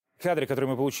Кадры, которые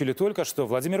мы получили только что,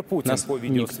 Владимир Путин Нас по никто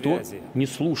видеосвязи. не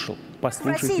слушал. В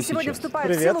Послушайте России сегодня сейчас.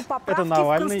 вступают в силу поправки это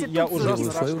Навальный. в Конституцию. Я уже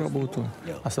Делаю свою работу,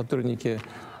 а сотрудники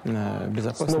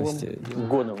безопасности... С Новым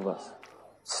годом вас.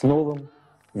 С Новым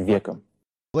веком.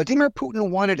 Vladimir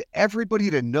Putin wanted everybody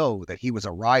to know that he was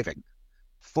arriving.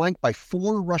 Flanked by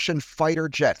 4 Russian fighter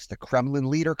jets, the Kremlin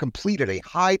leader completed a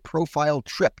high-profile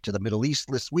trip to the Middle East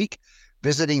this week,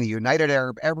 visiting the United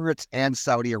Arab Emirates and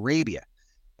Saudi Arabia.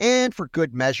 And for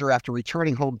good measure, after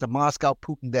returning home to Moscow,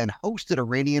 Putin then hosted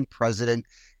Iranian President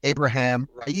Ebrahim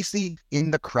Raisi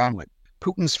in the Kremlin.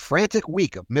 Putin's frantic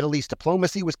week of Middle East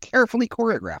diplomacy was carefully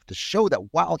choreographed to show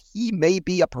that while he may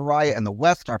be a pariah in the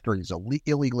West after his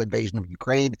illegal invasion of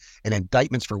Ukraine and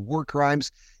indictments for war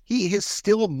crimes, he is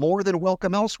still more than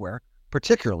welcome elsewhere,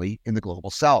 particularly in the global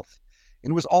South.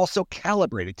 And was also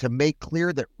calibrated to make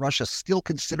clear that Russia still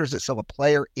considers itself a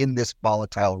player in this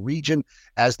volatile region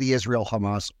as the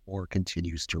Israel-Hamas war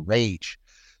continues to rage.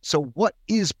 So what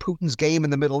is Putin's game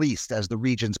in the Middle East as the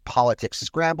region's politics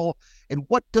scramble? And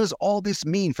what does all this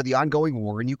mean for the ongoing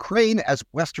war in Ukraine as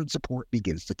Western support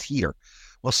begins to teeter?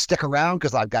 Well, stick around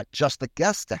because I've got just the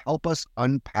guests to help us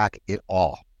unpack it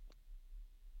all.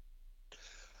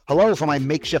 Hello from my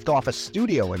makeshift office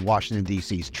studio in Washington,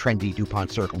 D.C.'s trendy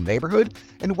DuPont Circle neighborhood,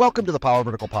 and welcome to the Power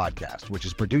Vertical Podcast, which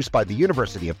is produced by the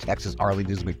University of Texas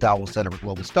Arlington's McDowell Center for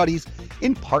Global Studies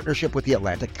in partnership with the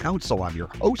Atlantic Council. I'm your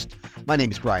host. My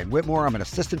name is Brian Whitmore. I'm an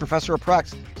assistant professor of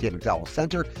practice at the McDowell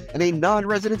Center and a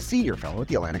non-resident senior fellow at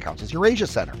the Atlantic Council's Eurasia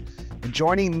Center. And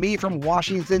joining me from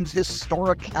Washington's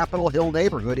historic Capitol Hill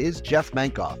neighborhood is Jeff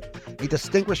Mankoff, a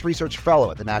distinguished research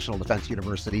fellow at the National Defense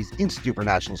University's Institute for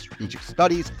National Strategic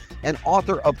Studies and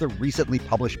author of the recently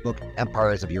published book,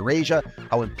 Empires of Eurasia,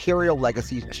 How Imperial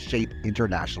Legacies Shape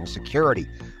International Security.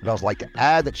 I'd also like to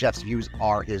add that Jeff's views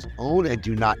are his own and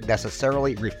do not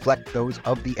necessarily reflect those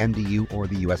of the NDU or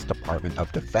the U.S. Department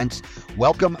of Defense.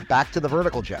 Welcome back to The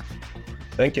Vertical, Jeff.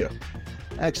 Thank you.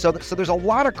 So there's a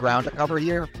lot of ground to cover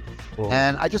here.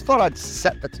 And I just thought I'd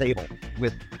set the table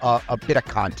with a bit of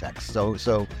context.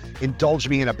 So indulge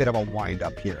me in a bit of a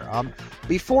wind-up here.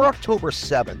 Before October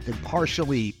 7th,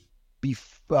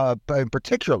 and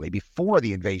particularly before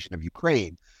the invasion of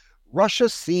Ukraine, Russia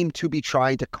seemed to be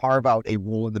trying to carve out a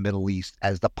role in the Middle East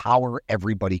as the power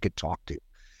everybody could talk to.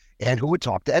 And who would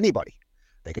talk to anybody?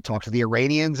 They could talk to the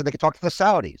Iranians, and they could talk to the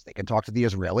Saudis. They could talk to the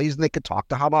Israelis, and they could talk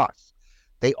to Hamas.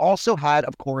 They also had,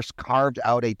 of course, carved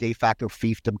out a de facto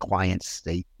fiefdom client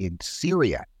state in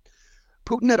Syria.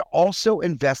 Putin had also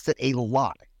invested a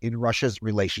lot in Russia's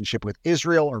relationship with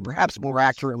Israel, or perhaps more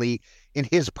accurately, in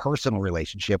his personal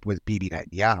relationship with Bibi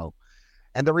Netanyahu.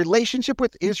 And the relationship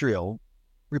with Israel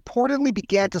reportedly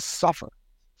began to suffer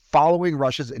following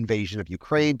Russia's invasion of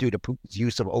Ukraine due to Putin's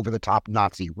use of over-the-top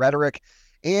Nazi rhetoric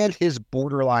and his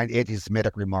borderline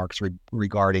anti-Semitic remarks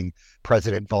regarding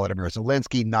President Volodymyr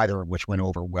Zelensky, neither of which went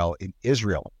over well in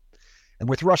Israel. And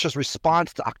with Russia's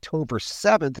response to October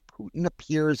 7th, Putin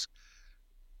appears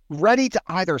ready to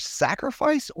either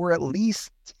sacrifice or at least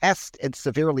test and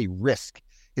severely risk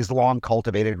his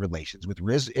long-cultivated relations with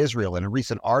Israel. In a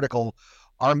recent article,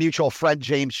 our mutual friend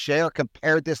James Scher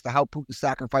compared this to how Putin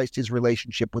sacrificed his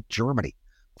relationship with Germany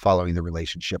following the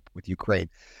relationship with Ukraine.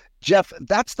 Jeff,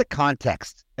 that's the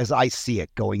context as I see it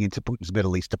going into Putin's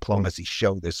Middle East diplomacy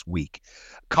show this week.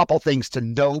 A couple things to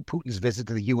know. Putin's visit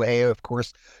to the UAE, of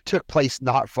course, took place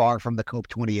not far from the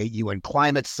COP28 UN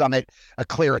Climate Summit, a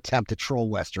clear attempt to troll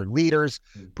Western leaders.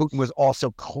 Putin was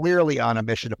also clearly on a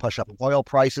mission to push up oil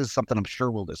prices, something I'm sure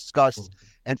we'll discuss.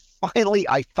 And finally,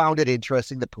 I found it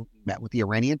interesting that Putin met with the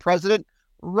Iranian president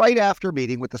right after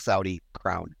meeting with the Saudi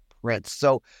crown prince.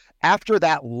 So after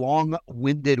that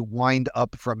long-winded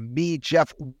wind-up from me,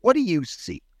 Jeff, what do you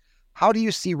see? How do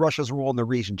you see Russia's role in the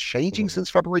region changing since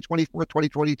February 24th,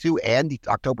 2022 and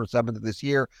October 7th of this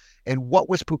year? And what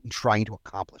was Putin trying to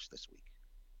accomplish this week?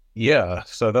 Yeah,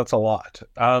 so that's a lot.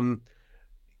 I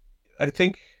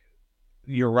think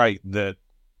you're right that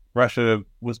Russia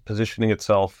was positioning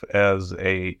itself as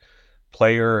a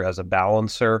player, as a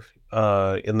balancer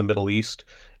in the Middle East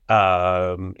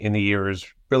in the years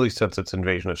really since its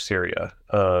invasion of Syria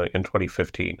in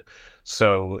 2015.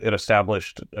 So it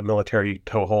established a military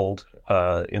toehold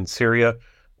in Syria,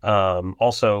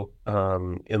 also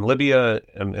in Libya,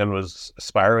 and was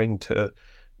aspiring to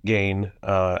gain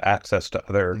access to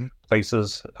other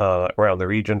places around the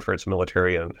region for its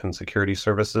military and security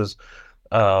services.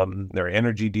 There are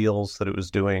energy deals that it was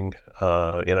doing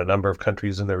in a number of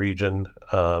countries in the region,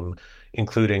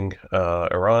 including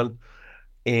Iran,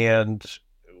 and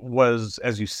was,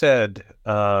 as you said,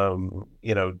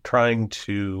 trying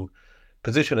to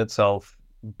position itself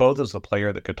both as a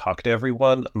player that could talk to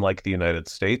everyone, unlike the United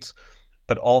States,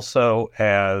 but also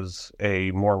as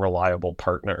a more reliable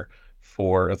partner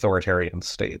for authoritarian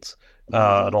states.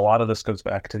 And a lot of this goes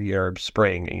back to the Arab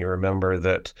Spring. And you remember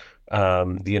that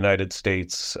the United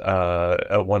States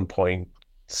at one point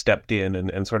stepped in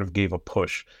and sort of gave a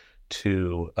push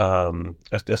to,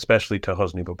 especially to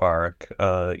Hosni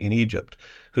Mubarak in Egypt,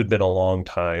 who'd been a long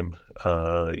time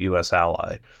U.S.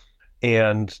 ally.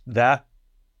 And that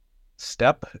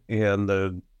step in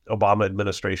the Obama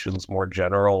administration's more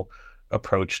general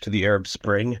approach to the Arab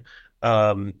Spring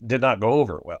did not go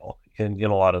over well in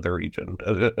a lot of the region,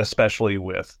 especially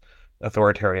with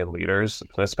authoritarian leaders,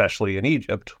 especially in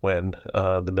Egypt when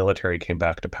the military came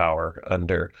back to power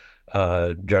under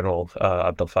General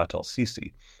Abdel Fattah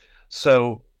al-Sisi.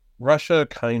 So Russia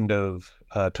kind of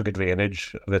took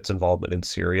advantage of its involvement in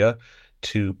Syria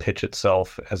to pitch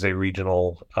itself as a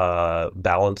regional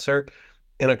balancer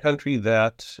in a country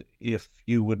that, if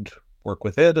you would work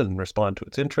with it and respond to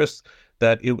its interests,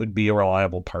 that it would be a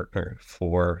reliable partner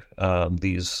for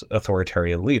these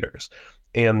authoritarian leaders.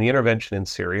 And the intervention in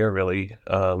Syria really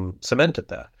cemented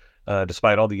that.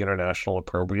 Despite all the international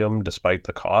opprobrium, despite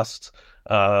the costs,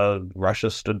 Russia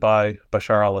stood by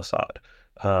Bashar al-Assad.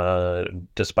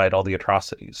 Despite all the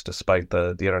atrocities, despite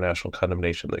the international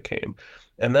condemnation that came.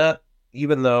 And that,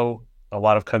 even though a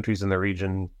lot of countries in the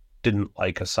region didn't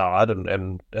like Assad,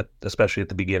 and especially at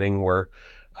the beginning were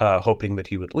hoping that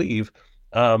he would leave,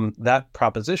 that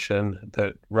proposition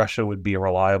that Russia would be a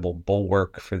reliable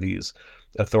bulwark for these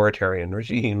authoritarian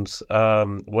regimes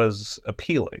was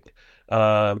appealing.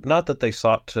 Not that they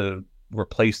sought to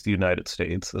replace the United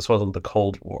States. This wasn't the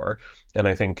Cold War. And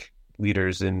I think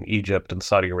leaders in Egypt and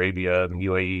Saudi Arabia and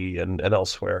UAE and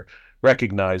elsewhere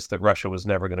recognized that Russia was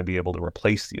never going to be able to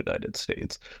replace the United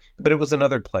States. But it was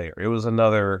another player. It was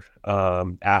another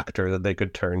actor that they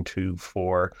could turn to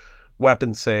for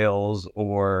weapon sales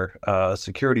or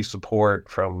security support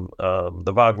from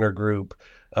the Wagner Group,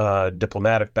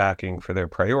 diplomatic backing for their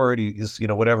priorities,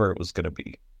 whatever it was going to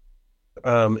be.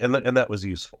 And that was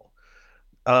useful.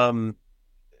 The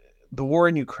war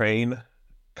in Ukraine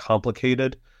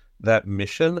complicated that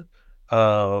mission.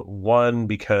 One,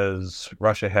 because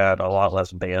Russia had a lot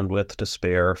less bandwidth to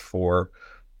spare for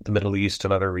the Middle East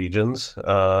and other regions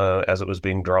as it was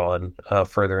being drawn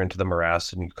further into the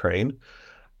morass in Ukraine.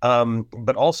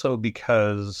 But also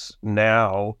because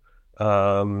now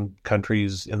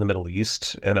countries in the Middle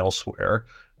East and elsewhere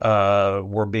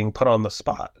were being put on the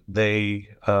spot. They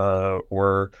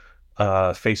were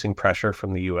facing pressure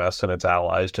from the U.S. and its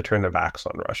allies to turn their backs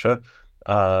on Russia,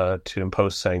 to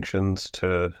impose sanctions,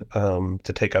 to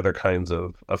take other kinds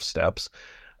of steps.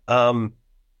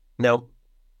 Now,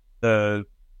 the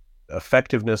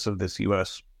effectiveness of this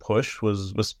U.S. push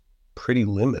was pretty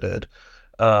limited.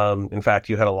 In fact,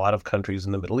 you had a lot of countries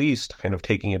in the Middle East kind of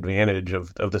taking advantage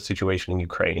of the situation in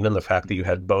Ukraine and the fact that you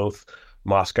had both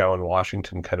Moscow and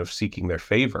Washington kind of seeking their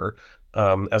favor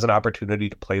as an opportunity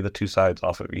to play the two sides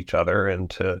off of each other and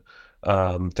to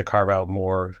carve out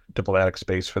more diplomatic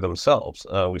space for themselves.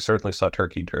 We certainly saw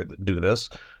Turkey do this.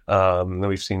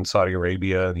 We've seen Saudi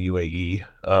Arabia and the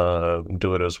UAE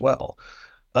do it as well.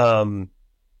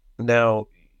 Now,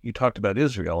 you talked about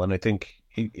Israel, and I think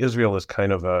Israel is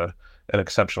kind of an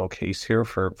exceptional case here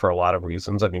for a lot of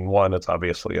reasons. I mean, one, it's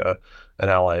obviously an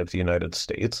ally of the United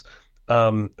States.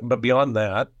 But beyond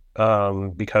that,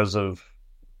 because of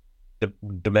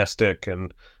domestic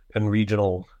and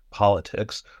regional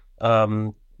politics,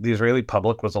 the Israeli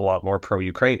public was a lot more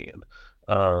pro-Ukrainian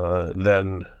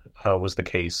than was the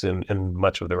case in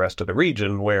much of the rest of the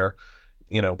region, where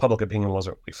public opinion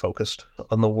wasn't really focused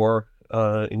on the war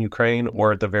in Ukraine,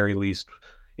 or at the very least,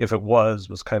 if it was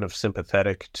kind of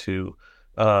sympathetic to,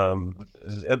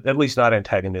 at least not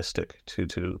antagonistic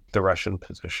to the Russian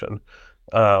position.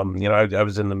 I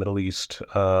was in the Middle East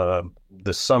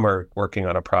this summer working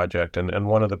on a project, and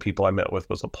one of the people I met with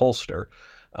was a pollster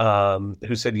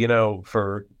who said,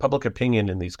 for public opinion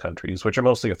in these countries, which are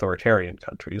mostly authoritarian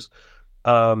countries,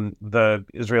 the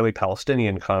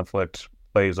Israeli-Palestinian conflict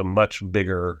plays a much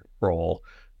bigger role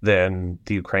than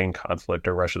the Ukraine conflict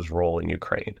or Russia's role in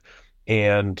Ukraine.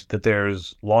 And that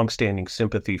there's longstanding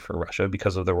sympathy for Russia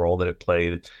because of the role that it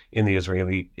played in the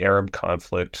Israeli-Arab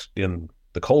conflict in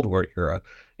the Cold War era,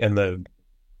 and the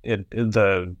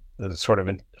sort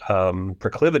of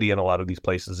proclivity in a lot of these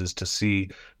places is to see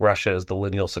Russia as the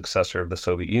lineal successor of the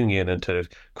Soviet Union and to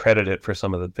credit it for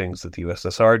some of the things that the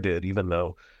USSR did, even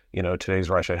though today's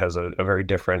Russia has a very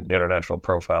different international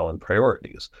profile and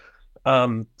priorities.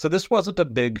 So this wasn't a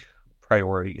big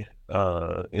priority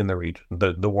in the region,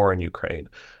 the war in Ukraine.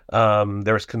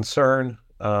 There was concern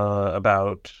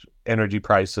about energy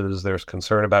prices. There's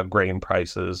concern about grain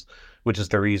prices, which is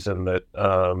the reason that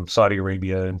Saudi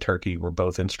Arabia and Turkey were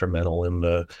both instrumental in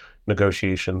the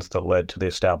negotiations that led to the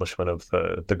establishment of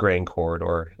the grain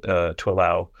corridor to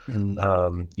allow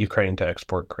Ukraine to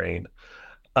export grain.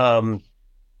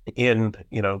 In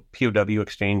POW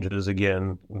exchanges,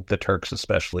 again, the Turks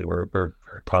especially were very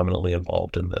prominently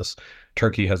involved in this.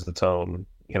 Turkey has its own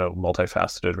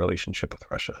multifaceted relationship with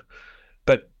Russia.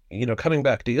 But coming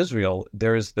back to Israel,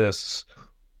 there is this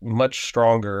much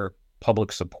stronger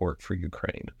public support for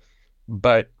Ukraine.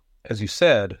 But as you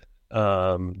said,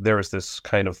 there is this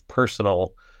kind of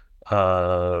personal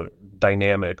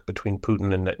dynamic between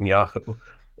Putin and Netanyahu.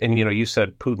 And, you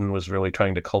said Putin was really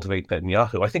trying to cultivate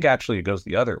Netanyahu. I think actually it goes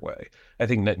the other way. I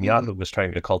think Netanyahu was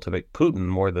trying to cultivate Putin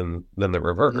more than the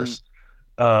reverse.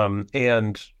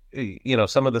 And,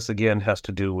 some of this, again, has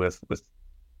to do with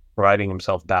providing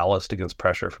himself ballast against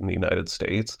pressure from the United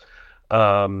States.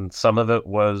 Some of it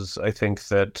was, I think,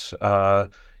 that,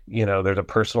 there's a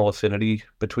personal affinity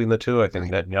between the two. I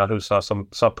think Netanyahu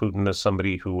saw Putin as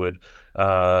somebody who would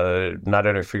not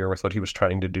interfere with what he was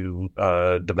trying to do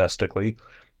domestically.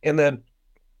 And then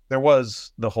there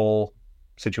was the whole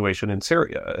situation in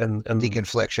Syria and the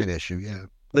deconfliction issue,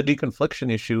 the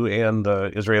deconfliction issue and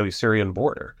the Israeli-Syrian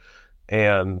border.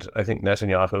 And I think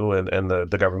Netanyahu and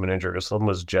the government in Jerusalem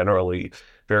was generally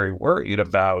very worried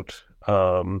about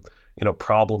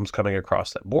problems coming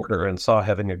across that border, and saw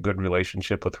having a good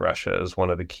relationship with Russia as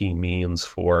one of the key means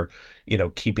for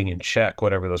keeping in check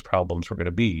whatever those problems were going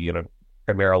to be.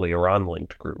 Primarily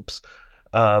Iran-linked groups,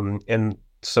 and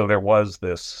so there was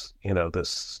this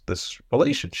this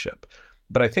relationship.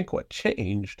 But I think what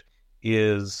changed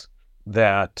is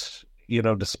that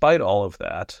despite all of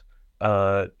that,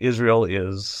 Israel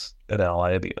is an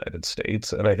ally of the United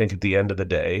States, and I think at the end of the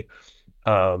day,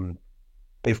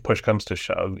 if push comes to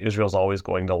shove, Israel's always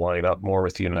going to line up more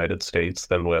with the United States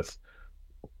than with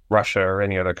Russia or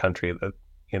any other country that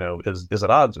is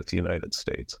at odds with the United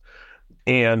States.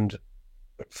 And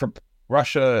for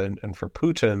Russia and for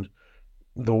Putin,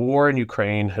 the war in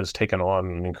Ukraine has taken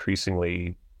on an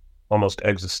increasingly almost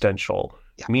existential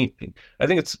meaning. I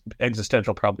think it's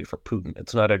existential probably for Putin.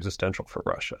 It's not existential for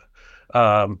Russia.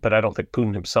 But I don't think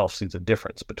Putin himself sees a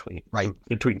difference between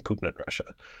Putin and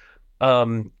Russia.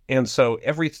 And so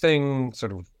everything,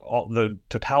 sort of all the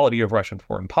totality of Russian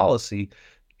foreign policy,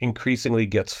 increasingly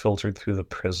gets filtered through the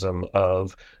prism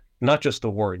of not just the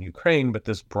war in Ukraine, but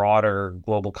this broader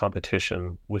global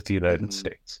competition with the United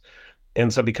States.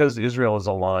 And so because Israel is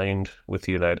aligned with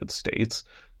the United States,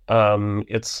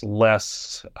 it's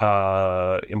less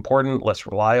important, less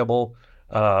reliable,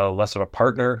 less of a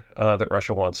partner that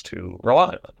Russia wants to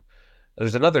rely on.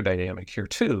 There's another dynamic here,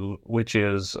 too, which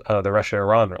is the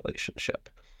Russia-Iran relationship.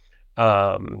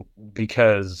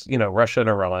 Because, Russia and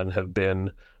Iran have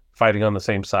been fighting on the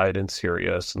same side in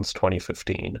Syria since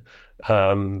 2015.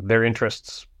 Their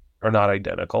interests are not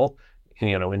identical.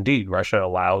 Indeed, Russia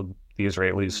allowed the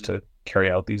Israelis to carry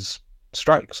out these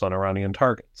strikes on Iranian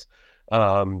targets.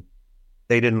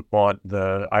 They didn't want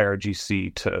the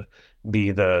IRGC to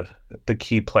be the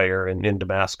key player in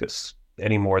Damascus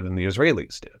any more than the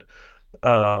Israelis did.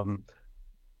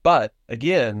 But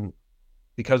again,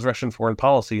 because Russian foreign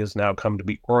policy has now come to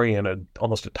be oriented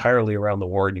almost entirely around the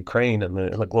war in Ukraine and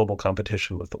the global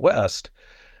competition with the West,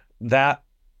 that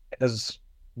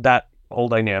whole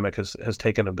dynamic has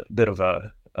taken a bit of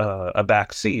a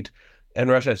back seat, and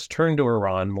Russia has turned to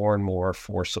Iran more and more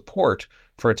for support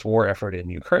for its war effort in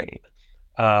Ukraine,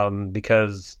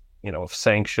 because of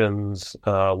sanctions,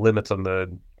 limits on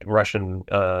the Russian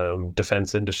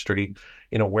defense industry.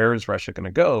 Where is Russia going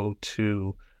to go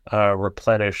to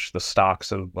replenish the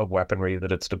stocks of weaponry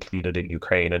that it's depleted in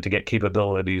Ukraine, and to get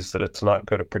capabilities that it's not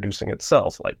good at producing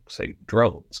itself, like, say,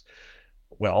 drones?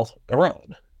 Well,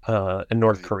 Iran and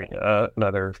North Korea and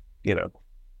other,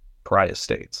 pariah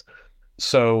states.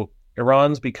 So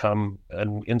Iran's become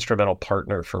an instrumental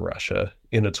partner for Russia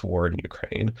in its war in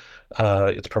Ukraine.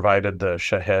 It's provided the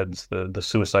Shaheds, the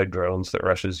suicide drones that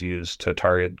Russia's used to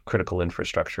target critical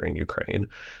infrastructure in Ukraine.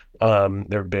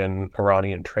 There have been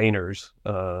Iranian trainers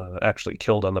actually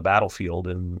killed on the battlefield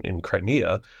in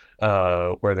Crimea,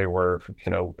 where they were,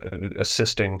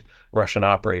 assisting Russian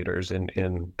operators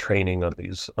in training on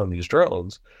these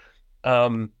drones.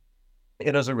 And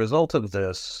as a result of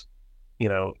this,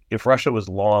 if Russia was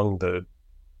long the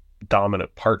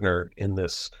dominant partner in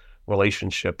this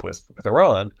relationship with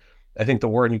Iran, I think the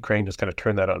war in Ukraine has kind of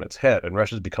turned that on its head, and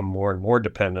Russia's become more and more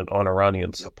dependent on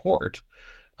Iranian support,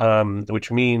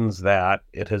 which means that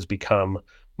it has become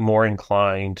more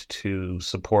inclined to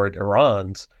support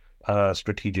Iran's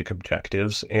strategic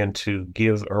objectives and to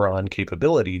give Iran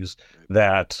capabilities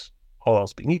that, all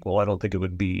else being equal, I don't think it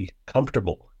would be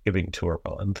comfortable giving to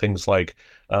Iran. Things like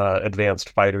advanced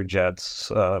fighter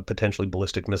jets, potentially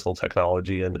ballistic missile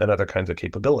technology, and other kinds of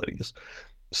capabilities.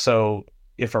 So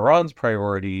if Iran's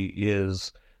priority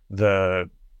is the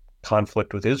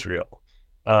conflict with Israel,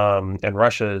 and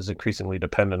Russia is increasingly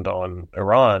dependent on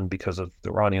Iran because of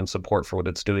the Iranian support for what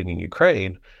it's doing in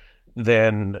Ukraine,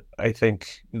 then I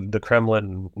think the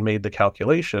Kremlin made the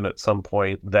calculation at some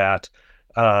point that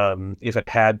if it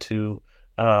had to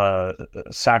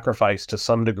sacrifice to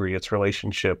some degree its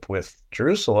relationship with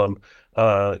Jerusalem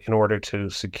in order to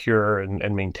secure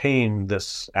and maintain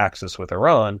this axis with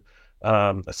Iran,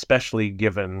 especially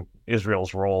given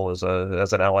Israel's role as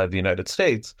an ally of the United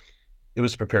States, it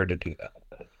was prepared to do that.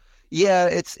 Yeah,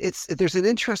 it's there's an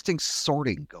interesting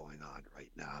sorting going on right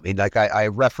now. I mean, like I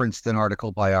referenced an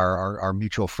article by our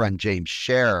mutual friend James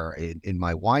Scher in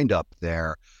my windup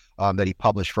there that he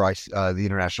published for the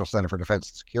International Center for Defense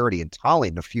and Security in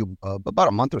Tallinn about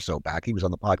a month or so back. He was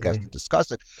on the podcast to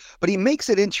discuss it, but he makes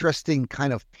an interesting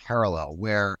kind of parallel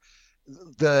where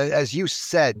as you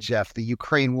said, Jeff, the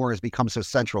Ukraine war has become so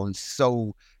central and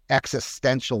so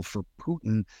existential for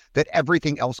Putin that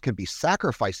everything else can be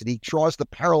sacrificed. And he draws the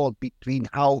parallel between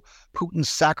how Putin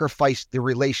sacrificed the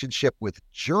relationship with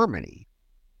Germany,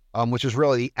 which is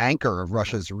really the anchor of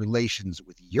Russia's relations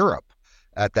with Europe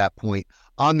at that point,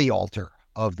 on the altar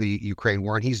of the Ukraine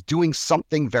war. And he's doing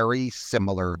something very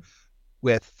similar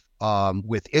with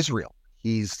Israel.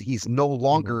 He's no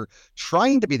longer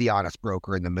trying to be the honest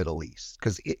broker in the Middle East,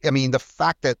 because I mean the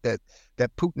fact that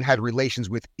Putin had relations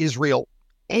with Israel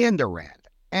and Iran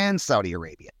and Saudi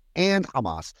Arabia and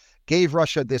Hamas gave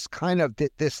Russia this kind of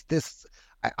this.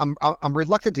 I'm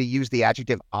reluctant to use the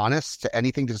adjective honest to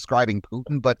anything describing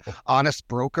Putin, but honest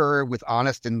broker with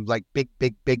honest and like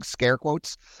big scare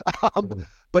quotes.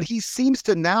 But he seems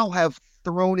to now have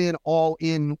thrown in all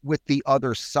in with the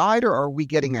other side, or are we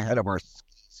getting ahead of our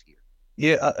skis here?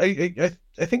 Yeah,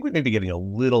 I think we may be getting a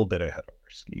little bit ahead of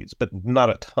our skis, but not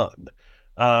a ton.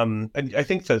 And I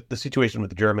think that the situation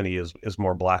with Germany is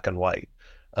more black and white,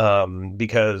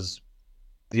 because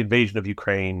the invasion of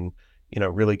Ukraine,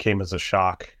 really came as a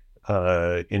shock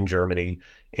in Germany.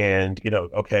 And,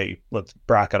 okay, let's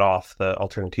bracket off the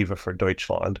Alternative for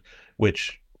Deutschland,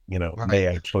 which, may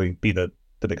actually be the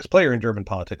biggest player in German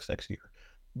politics next year.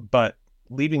 But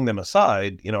leaving them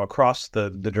aside, across the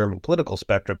German political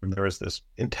spectrum, there is this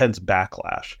intense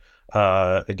backlash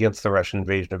against the Russian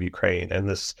invasion of Ukraine and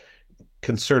this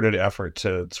concerted effort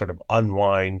to sort of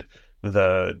unwind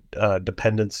the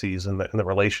dependencies and the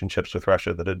relationships with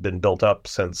Russia that had been built up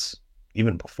since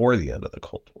even before the end of the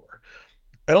Cold War.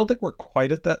 I don't think we're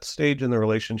quite at that stage in the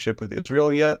relationship with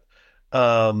Israel yet,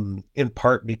 in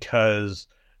part because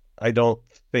I don't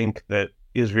think that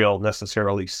Israel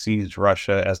necessarily sees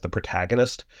Russia as the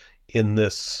protagonist in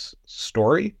this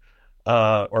story,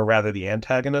 or rather the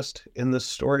antagonist in this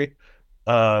story.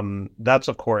 That's,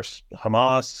 of course,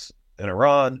 Hamas and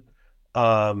Iran,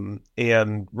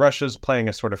 and Russia's playing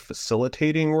a sort of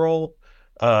facilitating role,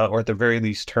 or at the very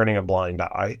least turning a blind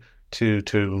eye to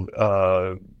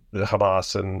the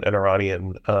Hamas and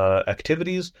Iranian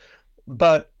activities.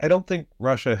 But I don't think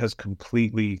Russia has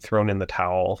completely thrown in the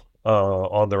towel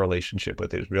on the relationship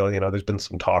with Israel. There's been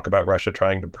some talk about Russia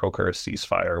trying to broker a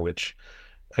ceasefire, which,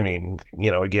 I mean,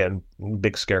 again,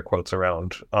 big scare quotes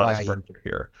around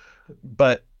here.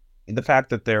 But the fact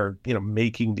that they're,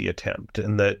 making the attempt,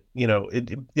 and that,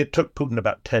 it took Putin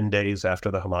about 10 days after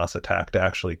the Hamas attack to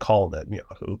actually call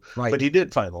Netanyahu, but he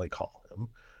did finally call him.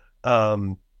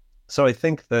 So I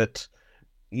think that,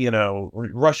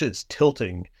 Russia is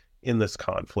tilting in this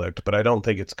conflict, but I don't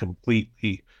think it's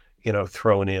completely,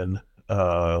 thrown in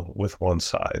with one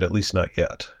side, at least not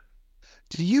yet.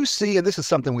 Do you see, and this is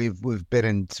something we've been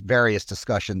in various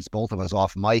discussions, both of us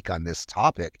off mic on this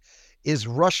topic, is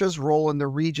Russia's role in the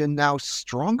region now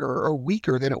stronger or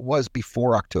weaker than it was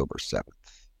before October 7th?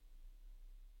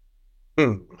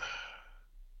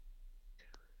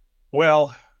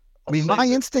 Well, I mean, my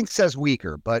instinct says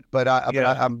weaker, but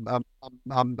I'm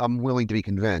willing to be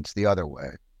convinced the other way.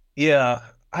 Yeah,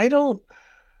 I don't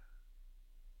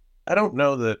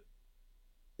know that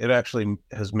it actually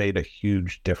has made a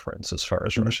huge difference as far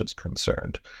as Russia's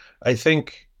concerned. I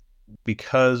think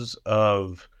because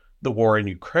of the war in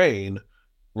Ukraine,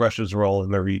 Russia's role in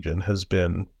the region has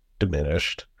been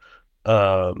diminished.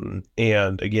 And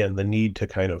again, the need to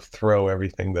kind of throw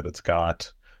everything that it's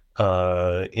got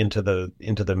into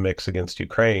the mix against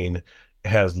Ukraine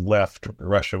has left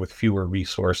Russia with fewer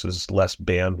resources, less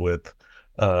bandwidth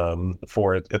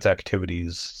for its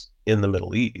activities in the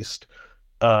Middle East.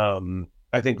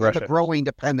 I think The Russia growing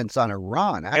dependence on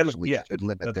Iran actually yeah, should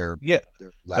limit their yeah,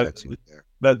 latitude there.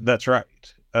 that's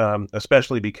right.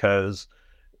 Especially because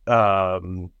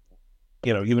even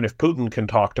if Putin can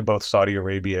talk to both Saudi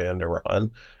Arabia and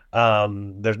Iran,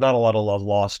 there's not a lot of love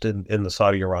lost in the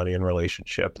Saudi-Iranian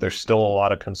relationship. There's still a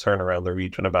lot of concern around the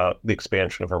region about the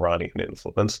expansion of Iranian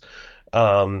influence.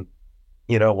 Um,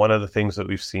 one of the things that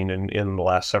we've seen in the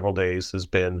last several days has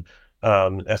been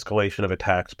escalation of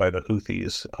attacks by the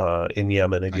Houthis in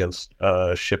Yemen against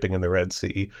shipping in the Red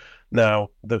Sea. Now,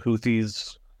 the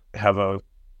Houthis have a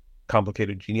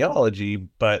complicated genealogy,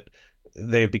 but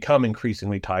they've become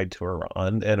increasingly tied to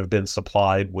Iran and have been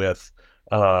supplied with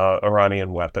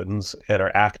Iranian weapons and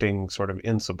are acting sort of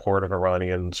in support of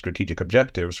Iranian strategic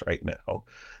objectives right now.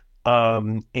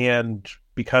 And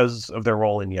because of their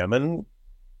role in Yemen,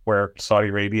 where Saudi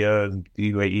Arabia and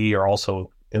the UAE are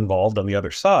also involved on the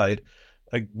other side,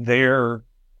 like they're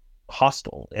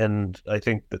hostile. And I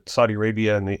think that Saudi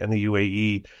Arabia and the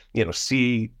UAE,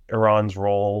 see Iran's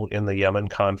role in the Yemen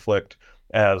conflict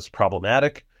as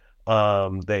problematic.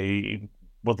 They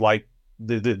would like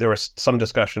there was some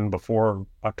discussion before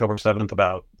October 7th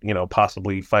about,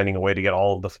 possibly finding a way to get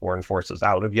all of the foreign forces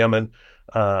out of Yemen.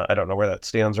 I don't know where that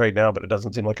stands right now, but it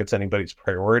doesn't seem like it's anybody's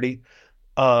priority.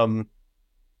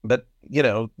 But,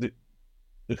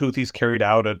 the Houthis carried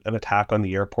out an attack on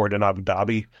the airport in Abu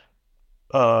Dhabi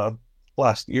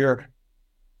last year.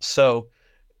 So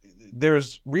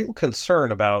there's real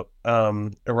concern about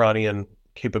Iranian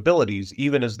capabilities,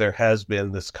 even as there has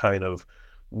been this kind of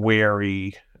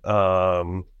wary,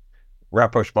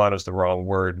 rapprochement is the wrong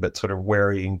word, but sort of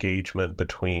wary engagement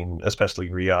between especially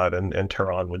Riyadh and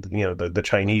Tehran, with, the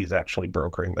Chinese actually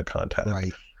brokering the contact.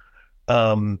 Right.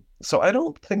 So I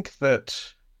don't think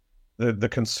that the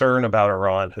concern about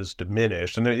Iran has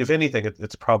diminished. And if anything,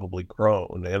 it's probably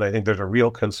grown. And I think there's a real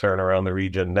concern around the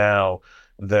region now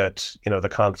that, the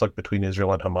conflict between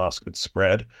Israel and Hamas could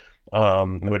spread.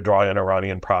 It would draw in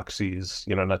Iranian proxies,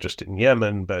 not just in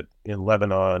Yemen, but in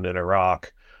Lebanon and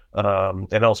Iraq,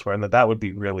 and elsewhere. And that would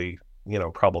be really,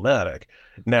 problematic.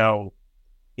 Now,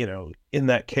 in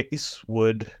that case,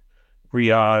 would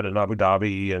Riyadh and Abu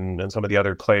Dhabi and some of the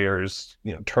other players,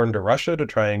 turn to Russia to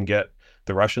try and get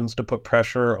the Russians to put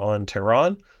pressure on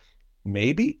Tehran?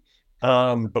 Maybe.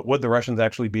 But would the Russians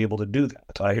actually be able to do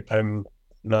that? I'm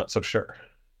not so sure.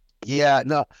 Yeah,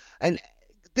 no. And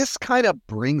this kind of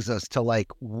brings us to, like,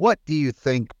 what do you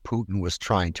think Putin was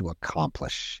trying to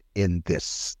accomplish in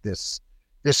this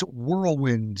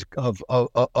whirlwind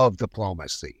of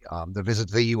diplomacy? The visit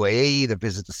to the UAE, the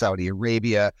visit to Saudi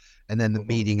Arabia, and then the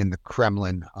meeting in the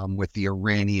Kremlin with the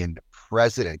Iranian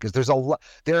president. Because there's a lot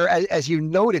there, as you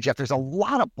noted, Jeff. There's a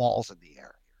lot of balls in the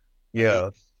air.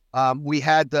 Yeah. We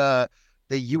had the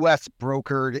U.S.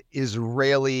 brokered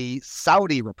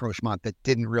Israeli-Saudi rapprochement that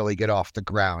didn't really get off the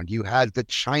ground. You had the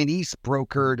Chinese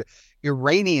brokered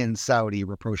Iranian-Saudi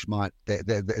rapprochement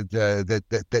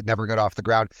that never got off the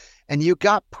ground. And you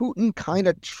got Putin kind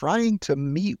of trying to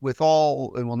meet with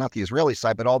all, well, not the Israeli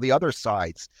side, but all the other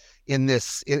sides in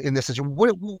this situation.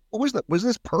 What was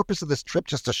this purpose of this trip,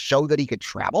 just to show that he could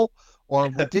travel? Or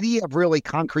did he have really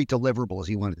concrete deliverables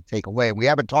he wanted to take away? And we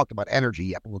haven't talked about energy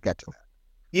yet, but we'll get to that.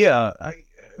 Yeah,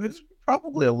 it's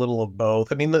probably a little of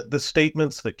both. I mean, the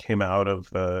statements that came out of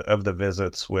the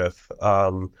visits with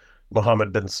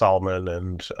Mohammed bin Salman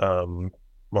and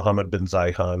Mohammed bin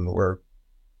Zayed were,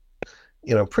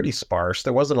 pretty sparse.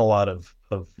 There wasn't a lot of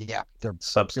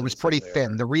substance. It was pretty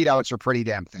thin. The readouts are pretty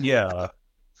damn thin. Yeah.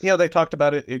 They talked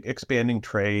about it expanding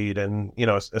trade, and,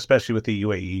 especially with the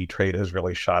UAE, trade has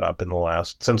really shot up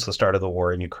since the start of the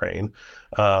war in Ukraine,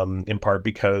 in part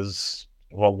because,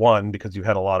 well, one, because you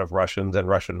had a lot of Russians and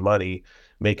Russian money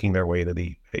making their way to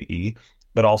the UAE,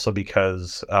 but also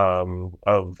because of,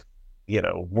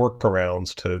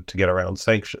 workarounds to get around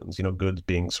sanctions, goods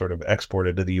being sort of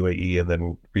exported to the UAE and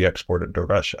then re-exported to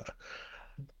Russia.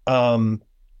 So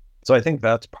I think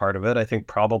that's part of it. I think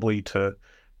probably to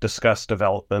discuss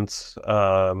developments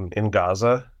in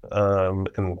Gaza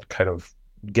and kind of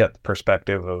get the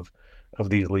perspective of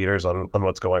these leaders on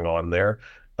what's going on there.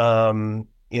 In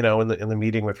the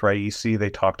meeting with Raisi, they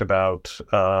talked about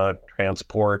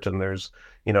transport, and there's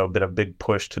been a big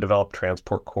push to develop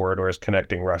transport corridors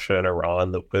connecting Russia and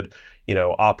Iran that would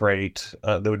operate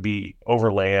that would be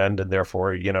overland and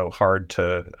therefore hard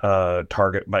to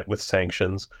target with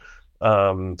sanctions.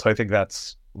 So I think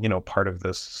that's part of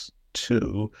this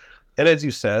too. And as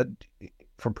you said,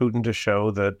 for Putin to show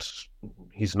that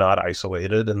he's not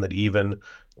isolated and that even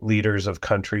leaders of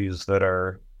countries that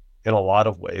are in a lot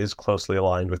of ways closely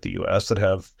aligned with the U.S., that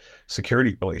have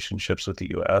security relationships with the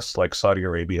U.S., like Saudi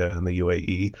Arabia and the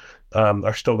UAE,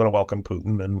 are still going to welcome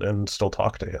Putin and still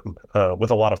talk to him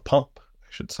with a lot of pomp, I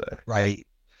should say. Right.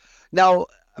 Now,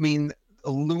 I mean,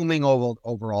 looming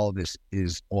over all of this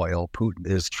is oil. Putin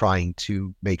is trying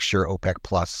to make sure OPEC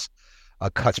Plus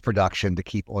cuts production to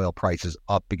keep oil prices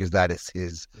up because that is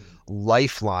his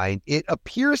lifeline. It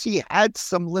appears he had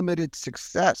some limited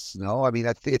success. No, I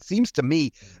mean, it seems to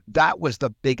me that was the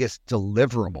biggest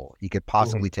deliverable he could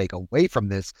possibly take away from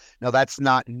this. Now, that's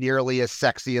not nearly as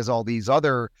sexy as all these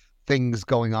other things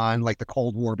going on, like the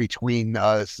Cold War between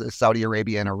Saudi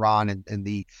Arabia and Iran and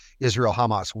the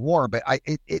Israel-Hamas war. But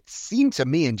it seemed to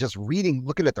me, and just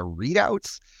looking at the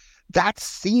readouts, that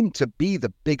seemed to be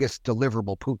the biggest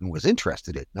deliverable Putin was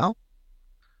interested in, no?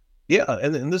 Yeah,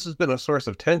 and this has been a source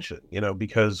of tension,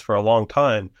 because for a long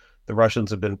time, the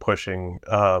Russians have been pushing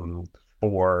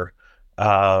for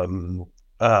the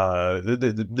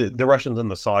Russians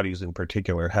and the Saudis in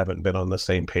particular haven't been on the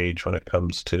same page when it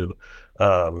comes to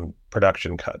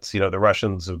production cuts. The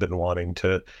Russians have been wanting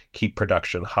to keep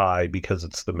production high because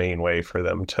it's the main way for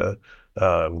them to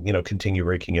continue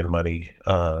raking in money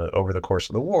over the course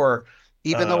of the war.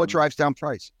 Even though it drives down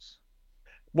prices.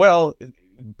 Well,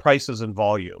 prices and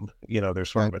volume,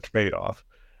 there's sort of a trade-off.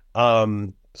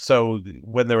 So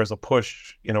when there was a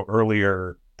push,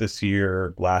 earlier this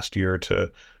year, last year,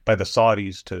 by the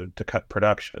Saudis to cut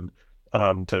production,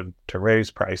 to raise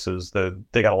prices,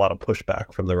 they got a lot of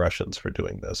pushback from the Russians for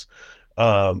doing this.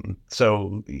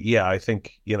 So yeah, I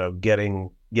think,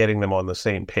 getting them on the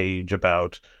same page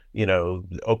about,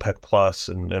 OPEC Plus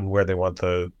and where they want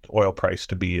the oil price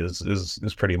to be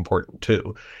is pretty important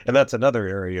too. And that's another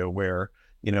area where,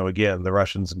 again, the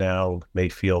Russians now may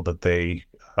feel that they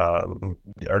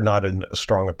are not in as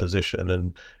strong a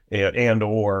position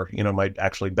or might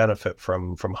actually benefit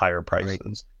from higher prices.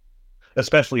 Right.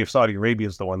 Especially if Saudi Arabia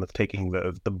is the one that's taking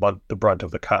the brunt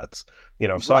of the cuts.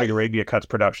 If Saudi Arabia cuts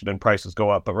production and prices go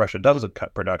up, but Russia doesn't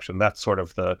cut production, that's sort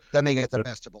of then they get the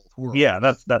best of both worlds. Yeah,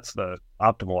 that's the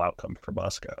optimal outcome for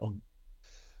Moscow.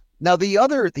 Now, the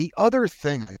other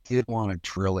thing I did want to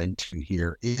drill into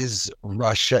here is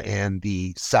Russia and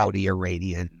the Saudi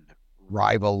Arabian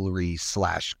rivalry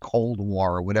 / Cold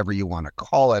War, or whatever you want to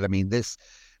call it. I mean, this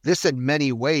in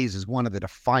many ways is one of the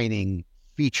defining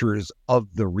features of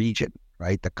the region,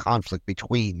 right? The conflict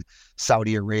between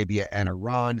Saudi Arabia and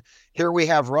Iran. Here we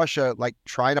have Russia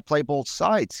trying to play both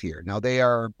sides here. Now, they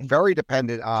are very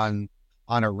dependent on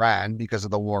Iran because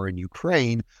of the war in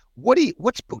Ukraine.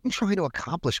 What's Putin trying to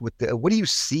accomplish what do you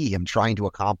see him trying to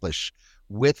accomplish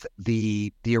with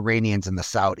the Iranians and the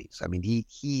Saudis? I mean, he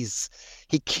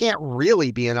can't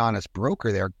really be an honest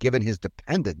broker there given his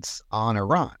dependence on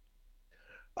Iran.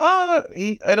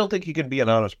 I don't think he can be an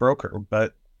honest broker,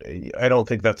 but I don't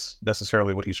think that's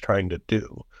necessarily what he's trying to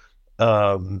do.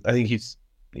 I think he's,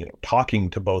 talking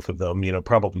to both of them,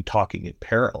 probably talking in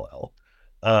parallel.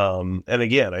 And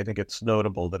again, I think it's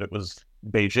notable that it was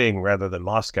Beijing rather than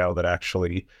Moscow that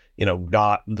actually,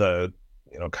 got the,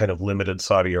 kind of limited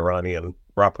Saudi-Iranian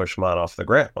rapprochement off the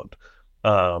ground.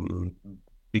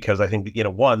 Because I think,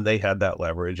 one, they had that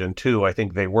leverage, and two, I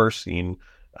think they were seen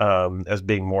as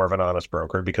being more of an honest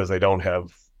broker because they don't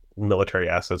have military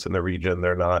assets in the region.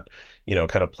 They're not,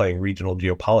 kind of playing regional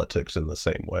geopolitics in the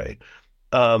same way.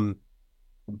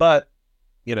 But,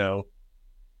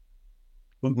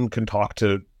 Putin can talk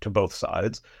to both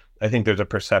sides. I think there's a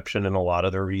perception in a lot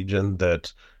of the region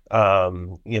that,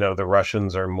 the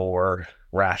Russians are more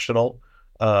rational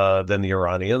than the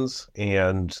Iranians,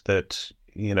 and that,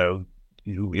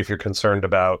 if you're concerned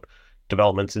about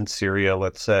developments in Syria,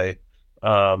 let's say,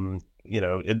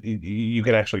 you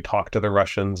can actually talk to the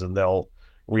Russians and they'll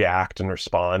react and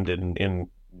respond in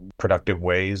productive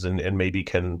ways and maybe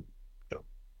can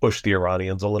push the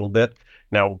Iranians a little bit.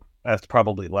 Now, that's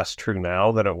probably less true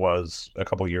now than it was a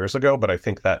couple years ago, but I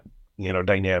think that,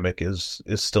 dynamic is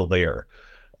still there.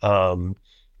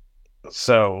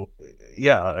 So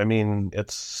yeah, I mean,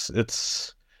 it's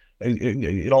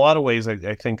in a lot of ways,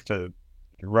 I think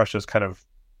Russia's kind of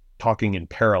talking in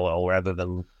parallel rather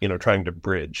than, trying to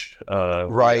bridge.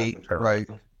 Right.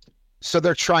 So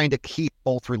they're trying to keep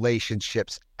both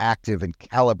relationships active and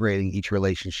calibrating each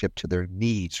relationship to their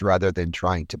needs rather than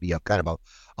trying to be a kind of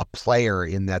a player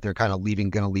in that they're kind of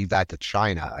going to leave that to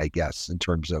China, I guess, in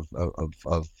terms of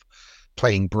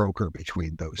playing broker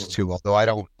between those two. Although I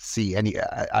don't see any,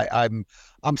 I'm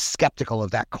skeptical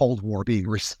of that Cold War being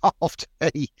resolved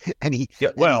any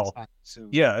time soon.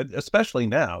 Yeah, especially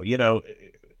now.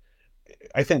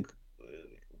 I think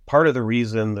part of the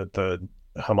reason that the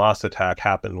Hamas attack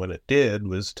happened when it did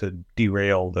was to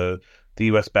derail the the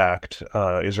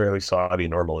U.S.-backed Israeli-Saudi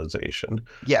normalization.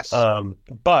 Yes.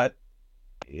 But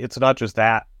it's not just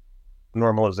that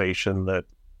normalization that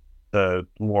the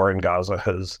war in Gaza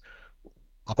has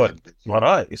put on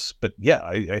ice. But yeah,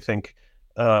 I think,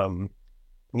 given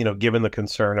the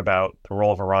concern about the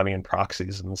role of Iranian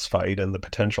proxies in this fight and the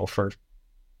potential for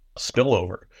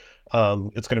spillover,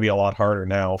 it's going to be a lot harder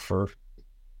now for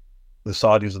the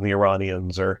Saudis and the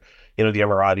Iranians, or the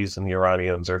Emiratis and the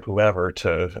Iranians, or whoever,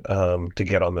 to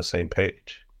get on the same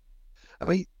page. I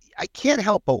mean, I can't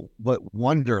help but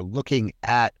wonder, looking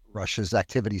at Russia's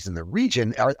activities in the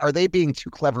region, are they being too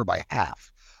clever by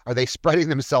half? Are they spreading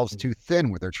themselves too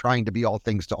thin, where they're trying to be all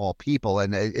things to all people?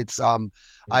 And it's hard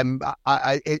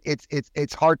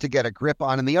to get a grip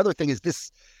on. And the other thing is,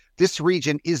 this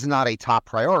region is not a top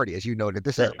priority, as you noted.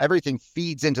 This is everything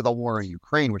feeds into the war in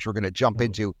Ukraine, which we're going to jump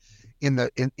into in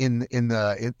the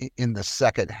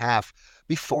second half.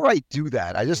 Before I do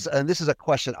that, and this is a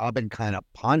question I've been kind of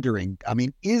pondering. I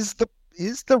mean, is the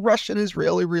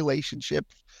Russian-Israeli relationship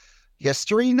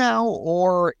history now,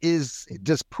 or does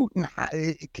Putin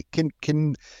can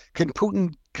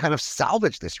Putin kind of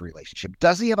salvage this relationship?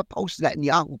 Does he have a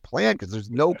post-Netanyahu plan? Because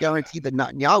there's no guarantee that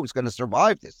Netanyahu is going to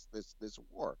survive this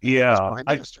war. Yeah, Prime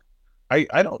Minister.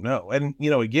 I don't know. And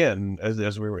again,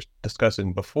 as we were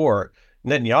discussing before,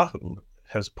 Netanyahu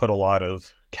has put a lot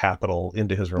of capital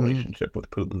into his relationship with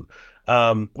Putin,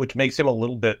 which makes him a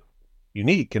little bit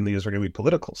unique in the Israeli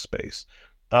political space.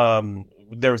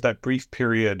 There was that brief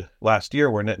period last year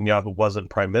where Netanyahu wasn't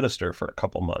prime minister for a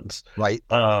couple months. Right.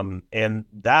 And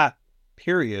that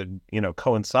period,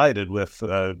 coincided with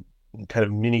a kind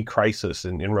of mini crisis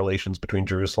in relations between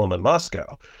Jerusalem and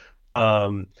Moscow.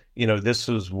 This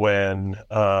was when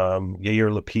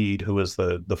Yair Lapid, who was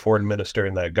the foreign minister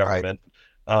in that government,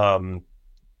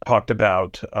 talked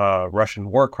about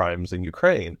Russian war crimes in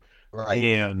Ukraine. Right.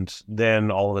 And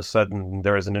then all of a sudden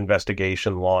there is an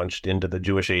investigation launched into the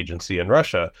Jewish Agency in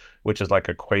Russia, which is like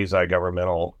a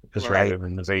quasi-governmental Israeli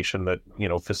organization that,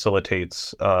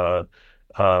 facilitates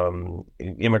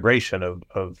immigration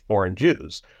of foreign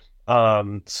Jews.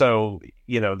 So,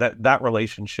 that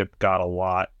relationship got a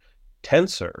lot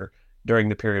tenser during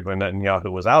the period when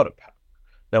Netanyahu was out of power.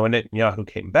 Now, when Netanyahu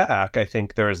came back, I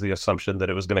think there is the assumption that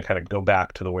it was going to kind of go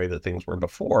back to the way that things were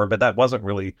before, but that wasn't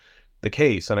really the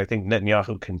case. And I think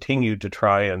Netanyahu continued to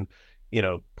try and,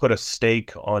 put a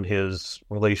stake on his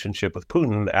relationship with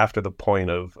Putin after the point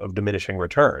of diminishing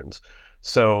returns.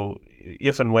 So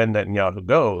if and when Netanyahu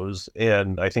goes,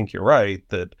 and I think you're right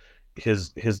that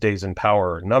his days in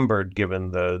power are numbered,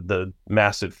 given the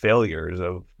massive failures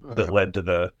that led to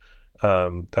the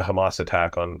Hamas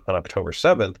attack on October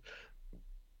 7th,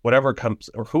 whatever comes,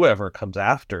 or whoever comes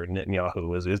after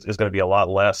Netanyahu is going to be a lot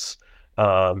less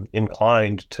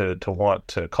inclined to want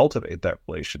to cultivate that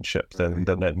relationship than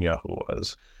Netanyahu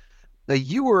was. Now,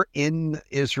 you were in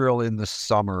Israel in the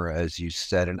summer, as you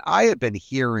said, and I have been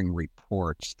hearing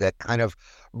reports that kind of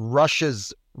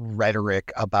Russia's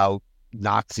rhetoric about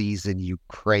Nazis in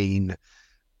Ukraine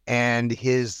and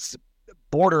his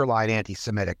borderline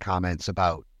anti-Semitic comments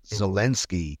about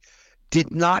Zelensky did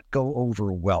not go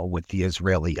over well with the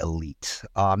Israeli elite.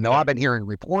 Now, I've been hearing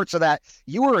reports of that.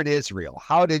 You were in Israel.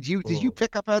 How did you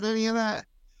pick up on any of that?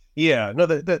 Yeah, no,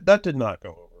 that did not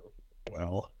go over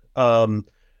well.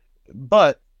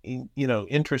 But,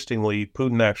 interestingly,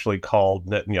 Putin actually called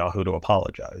Netanyahu to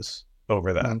apologize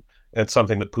over that. It's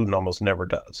something that Putin almost never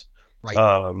does. Right.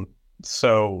 I'm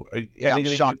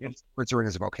shocked words are in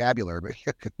his vocabulary.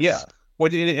 Yeah. Well,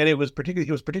 and it was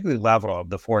particularly Lavrov,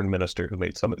 the foreign minister, who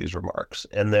made some of these remarks.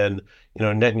 And then,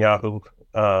 Netanyahu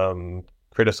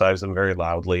criticized them very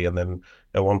loudly. And then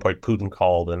at one point, Putin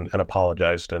called and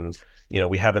apologized. And,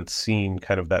 we haven't seen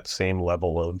kind of that same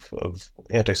level of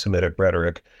anti-Semitic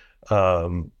rhetoric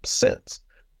since.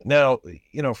 Now,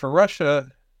 for Russia,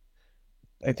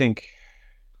 I think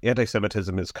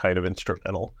anti-Semitism is kind of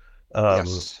instrumental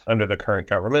under the current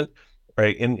government,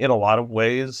 right? In a lot of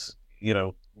ways,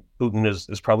 Putin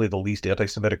is probably the least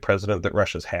anti-Semitic president that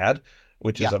Russia's had,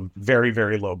 which is a very,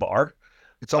 very low bar.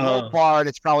 It's a low bar, and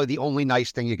it's probably the only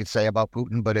nice thing you could say about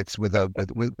Putin, but it's with a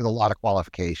lot of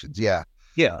qualifications. Yeah.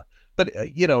 Yeah. But,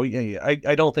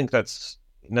 I don't think that's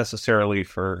necessarily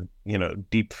for,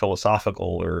 deep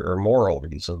philosophical or moral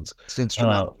reasons. It's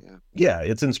instrumental.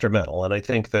 It's instrumental. And I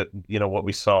think that, what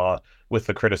we saw with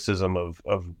the criticism of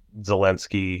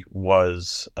Zelensky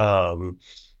was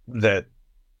that,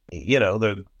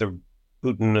 the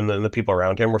Putin and the people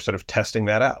around him were sort of testing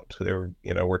that out. They were,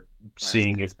 we're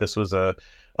seeing if this was a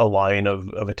line of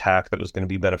attack that was going to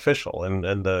be beneficial. And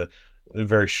the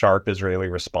very sharp Israeli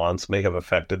response may have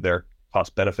affected their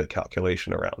cost-benefit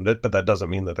calculation around it, but that doesn't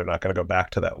mean that they're not going to go back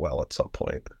to that well at some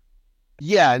point.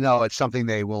 Yeah, no, it's something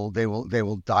they will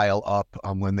dial up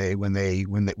when they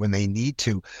need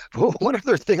to. One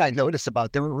other thing I noticed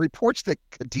about, there were reports that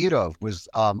Kadyrov was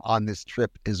on this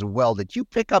trip as well. Did you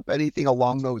pick up anything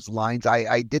along those lines?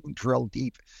 I didn't drill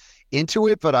deep into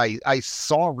it, but I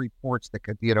saw reports that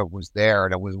Kadyrov was there,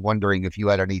 and I was wondering if you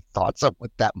had any thoughts on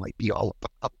what that might be all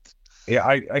about. Yeah,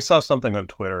 I saw something on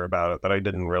Twitter about it, but I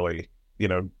didn't really,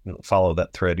 follow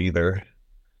that thread either.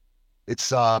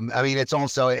 It's I mean, it's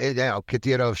also,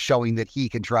 Kadyrov showing that he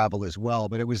can travel as well,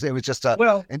 but it was just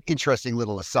an interesting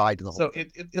little aside to the whole.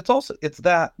 So it's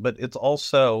that, but it's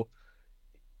also,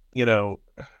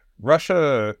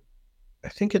 Russia, I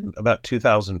think in about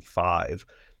 2005,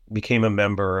 became a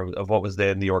member of what was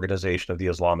then the Organization of the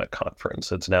Islamic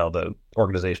Conference. It's now the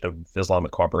Organization of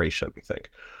Islamic Cooperation, I think.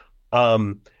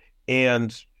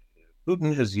 And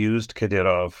Putin has used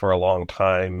Kadyrov for a long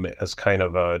time as kind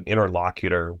of an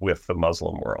interlocutor with the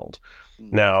Muslim world.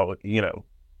 Now,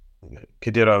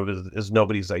 Kadyrov is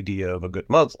nobody's idea of a good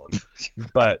Muslim,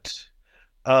 but,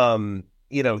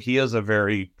 he is a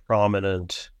very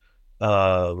prominent,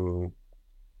 in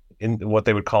what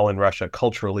they would call in Russia,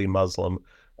 culturally Muslim,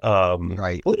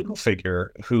 political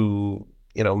figure who,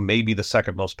 may be the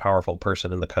second most powerful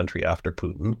person in the country after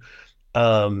Putin.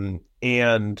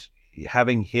 And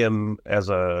having him as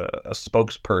a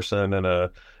spokesperson and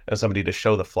as somebody to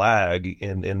show the flag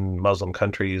in Muslim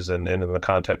countries and in the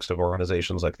context of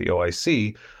organizations like the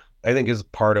OIC, I think is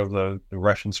part of the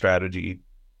Russian strategy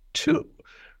too,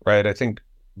 right? I think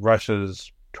Russia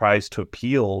tries to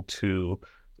appeal to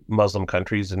Muslim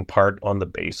countries in part on the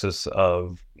basis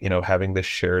of, having this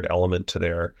shared element to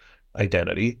their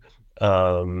identity,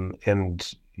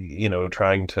 and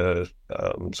trying to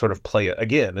sort of play it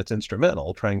again. It's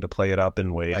instrumental, trying to play it up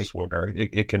in ways where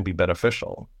it can be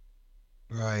beneficial.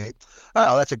 Right.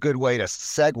 Well, that's a good way to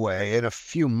segue. In a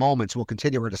few moments, we'll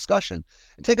continue our discussion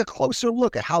and take a closer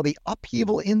look at how the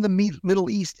upheaval in the Middle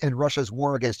East and Russia's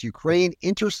war against Ukraine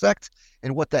intersect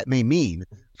and what that may mean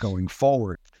going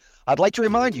forward. I'd like to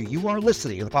remind you, you are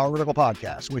listening to the Power Vertical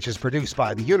Podcast, which is produced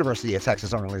by the University of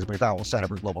Texas Arlington's McDowell Center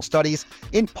for Global Studies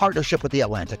in partnership with the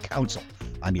Atlantic Council.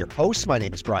 I'm your host. My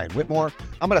name is Brian Whitmore.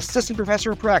 I'm an assistant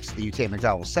professor of practice at the UT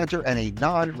McDowell Center and a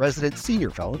non-resident senior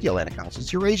fellow at the Atlantic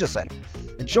Council's Eurasia Center.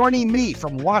 And joining me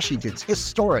from Washington's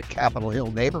historic Capitol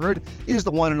Hill neighborhood is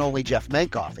the one and only Jeff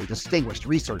Mankoff, a distinguished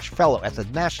research fellow at the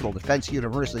National Defense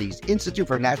University's Institute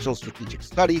for National Strategic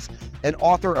Studies and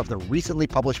author of the recently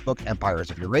published book Empires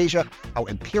of Eurasia, How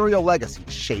Imperial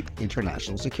Legacies Shape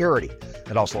International Security.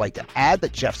 I'd also like to add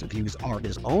that Jeff's views are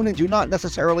his own and do not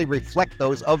necessarily reflect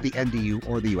those of the NDU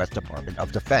or the U.S. Department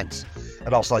of Defense.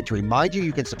 I'd also like to remind you,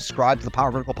 you can subscribe to the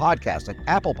Power Vertical Podcast on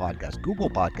Apple Podcasts, Google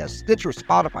Podcasts, Stitcher,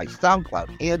 Spotify, SoundCloud,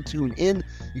 and TuneIn.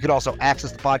 You can also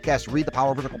access the podcast, read the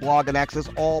Power Vertical blog, and access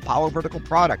all Power Vertical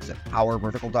products at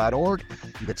powervertical.org.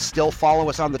 You can still follow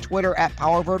us on the Twitter at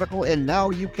Power Vertical, and now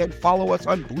you can follow us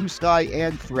on Blue Sky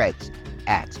and Threads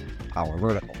at Power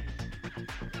Vertical.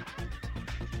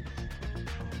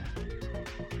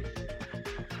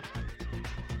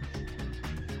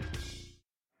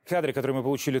 Кадры, которые мы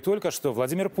получили только что,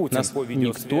 Владимир Путин Нас по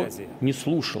никто видеосвязи. не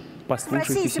слушал. В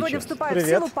Послушайте России сегодня сейчас. вступают в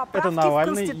силу поправки это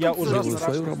Навальный. в Я Конституцию. уже Делаю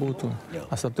свою работу,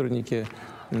 а сотрудники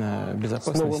С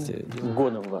безопасности... Новым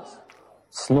годом вас!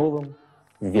 С Новым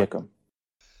веком!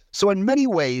 So in many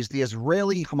ways, the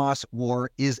Israeli-Hamas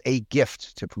war is a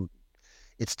gift to Putin.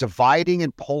 It's dividing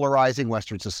and polarizing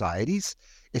Western societies.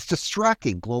 It's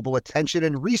distracting global attention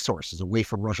and resources away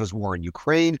from Russia's war in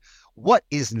Ukraine. What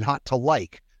is not to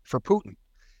like for Putin?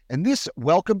 And this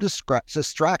welcome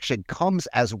distraction comes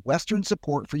as Western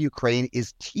support for Ukraine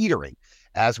is teetering,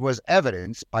 as was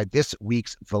evidenced by this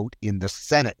week's vote in the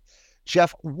Senate.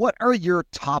 Jeff, what are your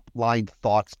top-line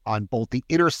thoughts on both the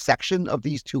intersection of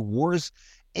these two wars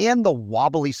and the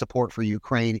wobbly support for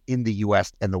Ukraine in the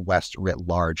U.S. and the West writ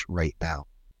large right now?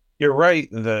 You're right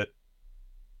that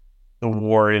the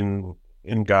war in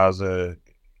Gaza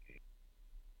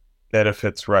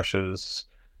benefits Russia's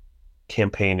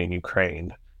campaign in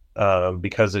Ukraine,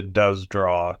 because it does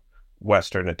draw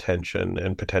Western attention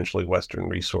and potentially Western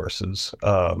resources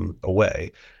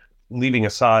away. Leaving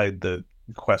aside the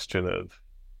question of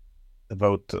the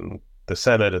vote in the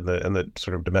Senate and the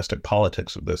sort of domestic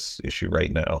politics of this issue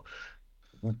right now,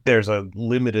 there's a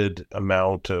limited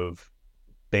amount of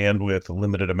bandwidth, a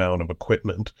limited amount of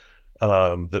equipment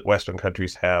that Western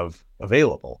countries have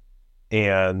available.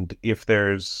 And if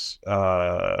there's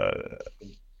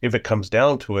if it comes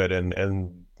down to it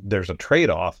and there's a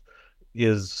trade-off,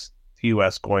 is the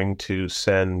U.S. going to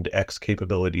send X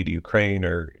capability to Ukraine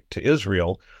or to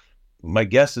Israel my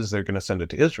guess is they're going to send it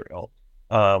to Israel.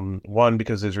 One,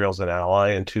 because Israel's an ally,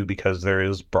 and two, because there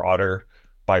is broader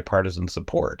bipartisan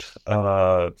support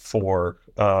for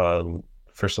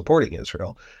supporting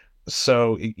Israel.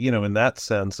 So, in that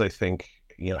sense, I think,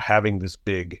 having this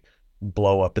big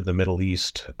blow up in the Middle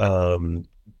East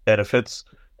benefits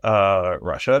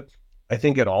Russia. I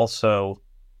think it also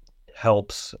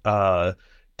helps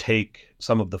take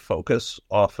some of the focus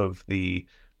off of the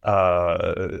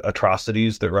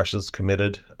atrocities that Russia's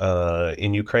committed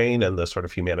in Ukraine and the sort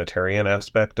of humanitarian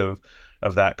aspect of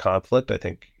that conflict. I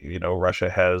think, Russia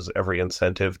has every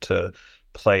incentive to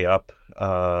play up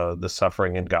the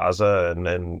suffering in Gaza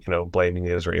and blaming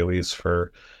the Israelis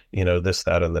for, this,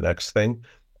 that, and the next thing.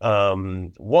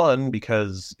 One,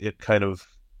 because it kind of,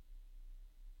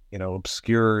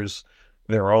 obscures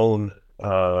their own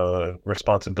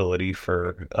responsibility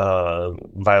for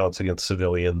violence against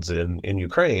civilians in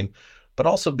Ukraine, but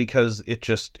also because it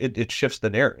shifts the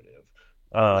narrative.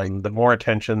 The more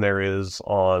attention there is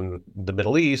on the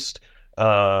Middle East,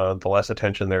 the less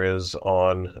attention there is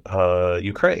on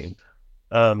Ukraine.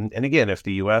 And again, if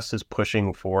the U.S. is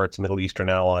pushing for its Middle Eastern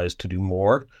allies to do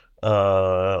more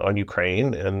on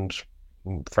Ukraine, and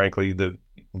frankly, the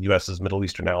U.S.'s Middle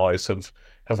Eastern allies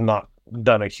have not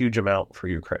done a huge amount for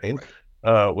Ukraine,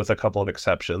 with a couple of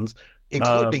exceptions,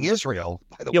 including Israel,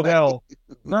 by the way. Well,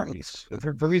 nice,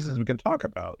 for reasons we can talk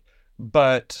about,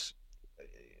 but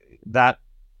that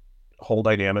whole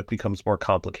dynamic becomes more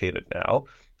complicated now,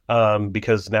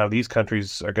 because now these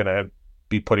countries are going to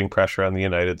be putting pressure on the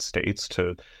United States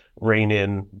to rein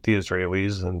in the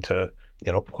Israelis and to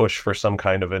push for some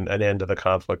kind of an end to the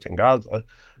conflict in Gaza.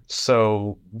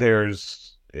 So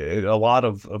there's a lot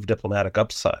of diplomatic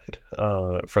upside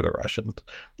for the Russians.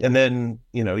 And then,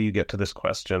 you get to this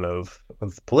question of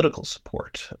political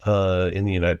support in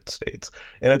the United States.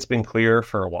 And it's been clear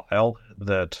for a while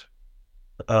that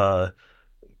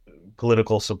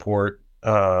political support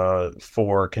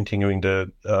for continuing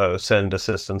to send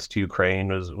assistance to Ukraine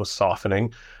was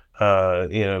softening.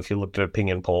 If you looked at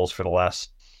opinion polls for the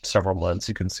last several months,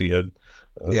 you can see a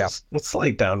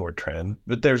slight downward trend.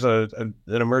 But there's an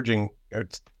emerging,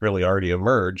 it's really already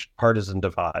emerged, partisan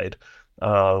divide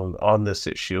on this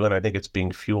issue, and I think it's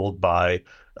being fueled by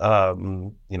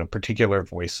particular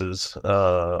voices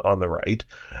on the right,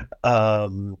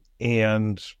 and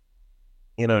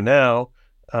now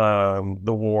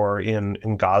the war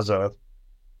in Gaza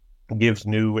gives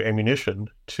new ammunition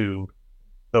to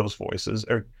those voices.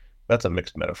 Or that's a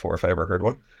mixed metaphor if I ever heard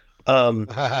one.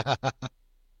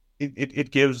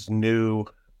 It gives new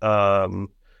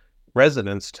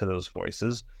resonance to those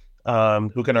voices,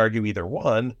 who can argue either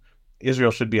one,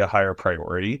 Israel should be a higher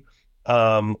priority,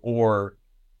 or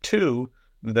two,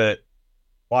 that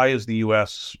why is the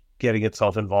U.S. getting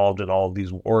itself involved in all of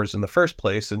these wars in the first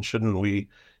place, and shouldn't we,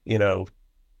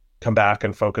 come back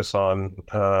and focus on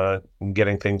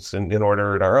getting things in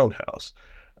order in our own house?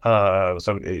 What's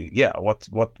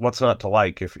not to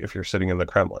like if you're sitting in the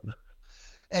Kremlin?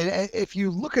 And if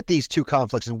you look at these two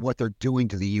conflicts and what they're doing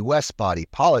to the U.S. body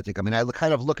politic, I mean, I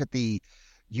kind of look at the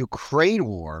Ukraine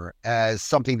war as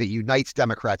something that unites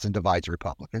Democrats and divides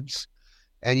Republicans.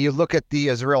 And you look at the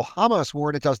Israel-Hamas war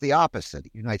and it does the opposite.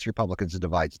 It unites Republicans and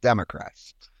divides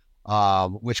Democrats,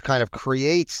 which kind of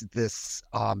creates this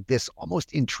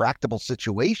almost intractable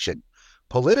situation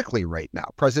politically right now.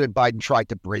 President Biden tried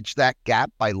to bridge that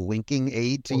gap by linking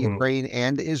aid to Ukraine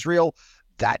and Israel.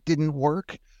 That didn't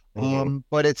work.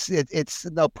 But it's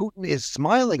now Putin is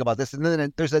smiling about this. And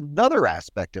then there's another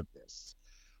aspect of this,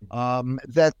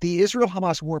 that the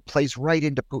Israel-Hamas war plays right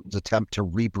into Putin's attempt to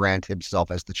rebrand himself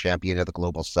as the champion of the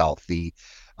global South.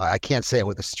 I can't say it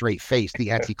with a straight face, the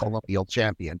anti-colonial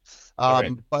champion.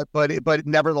 Right. But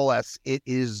nevertheless, it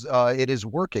is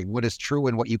working. What is true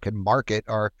and what you can market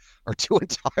are two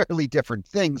entirely different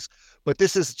things. But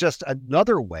this is just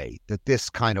another way that this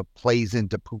kind of plays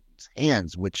into Putin's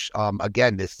hands, which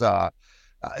again, this the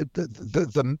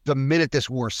minute this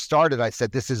war started, I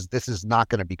said this is not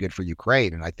going to be good for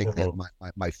Ukraine, and I think that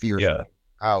my fears are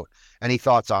out. Any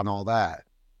thoughts on all that?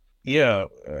 Yeah,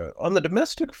 on the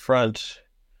domestic front,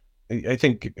 I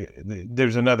think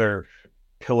there's another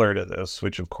pillar to this,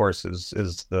 which of course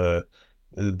is the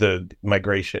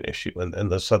migration issue and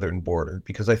the southern border,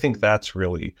 because I think that's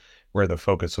really where the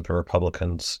focus of the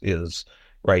Republicans is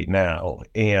right now.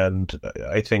 And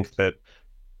I think that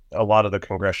a lot of the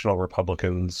congressional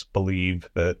Republicans believe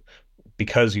that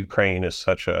because Ukraine is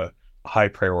such a high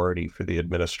priority for the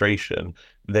administration,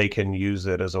 they can use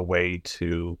it as a way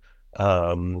to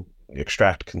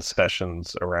extract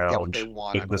concessions around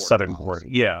the southern border.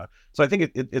 Yeah. So I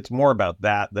think it's more about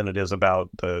that than it is about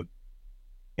the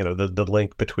the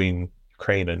link between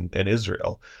Ukraine and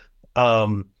Israel.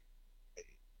 Um,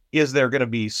 is there going to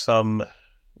be some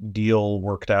deal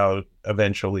worked out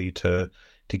eventually to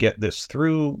get this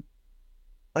through?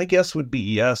 I guess would be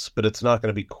yes, but it's not going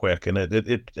to be quick. And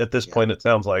it at this point, it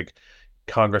sounds like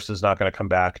Congress is not going to come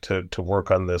back to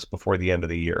work on this before the end of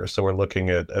the year. So we're looking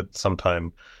at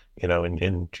sometime,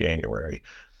 in January,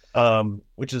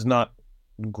 which is not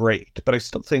great. But I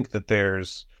still think that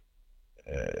there's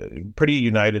pretty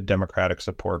united Democratic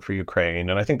support for Ukraine.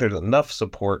 And I think there's enough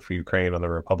support for Ukraine on the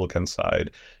Republican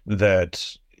side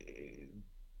that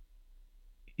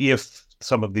if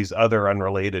some of these other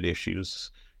unrelated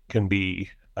issues can be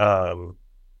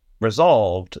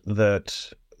resolved,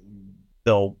 that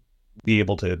they'll be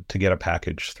able to get a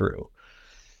package through.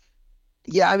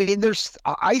 Yeah, I mean,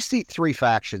 I see three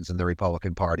factions in the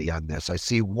Republican Party on this. I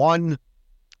see one,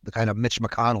 the kind of Mitch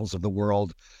McConnells of the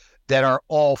world, that are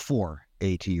all for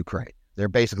aid to Ukraine.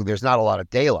 There's not a lot of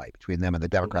daylight between them and the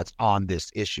Democrats on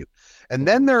this issue. And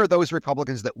then there are those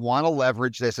Republicans that want to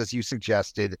leverage this, as you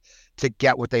suggested, to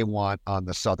get what they want on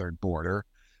the southern border.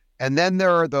 And then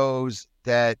there are those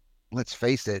that, let's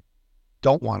face it,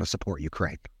 don't want to support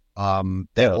Ukraine.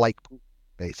 Like,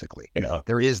 basically,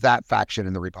 there is that faction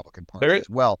in the Republican Party as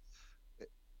well.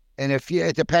 And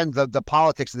it depends. The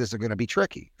politics of this are going to be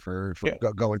tricky for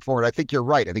going forward. I think you're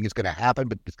right. I think it's going to happen,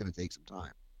 but it's going to take some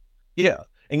time. Yeah,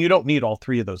 and you don't need all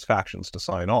three of those factions to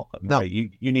sign on. No, right?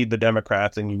 You need the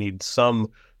Democrats, and you need some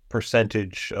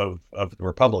percentage of the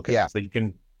Republicans that you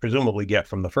can presumably get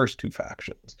from the first two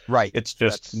factions. Right. It's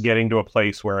just getting to a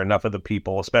place where enough of the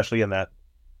people, especially in that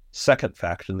second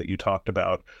faction that you talked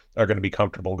about, are going to be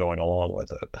comfortable going along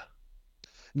with it.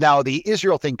 Now, the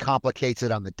Israel thing complicates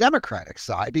it on the Democratic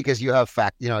side because you have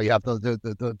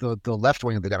the left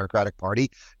wing of the Democratic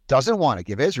Party doesn't want to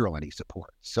give Israel any support.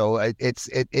 So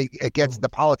it gets, the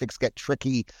politics get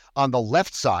tricky on the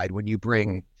left side when you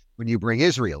bring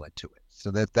Israel into it.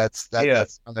 So that's I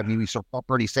mean, we saw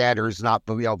Bernie Sanders not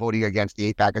voting against the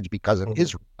aid package because of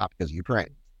Israel, not because of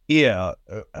Ukraine. Yeah,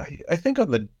 I think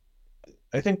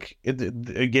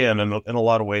again, in a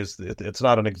lot of ways, it's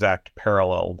not an exact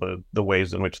parallel, the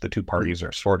ways in which the two parties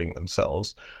are sorting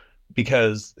themselves,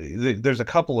 because there's a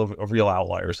couple of real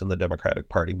outliers in the Democratic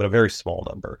Party, but a very small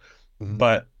number. Mm-hmm.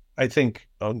 But I think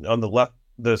on the left,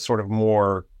 the sort of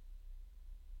more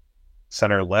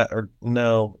center left, or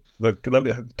no, let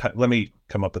me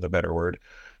come up with a better word.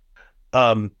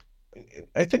 I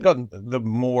think on the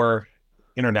more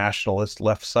internationalist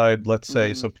left side, let's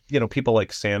say, so people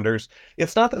like Sanders,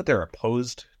 it's not that they're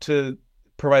opposed to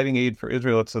providing aid for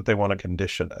Israel, it's that they want to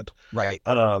condition it. Right.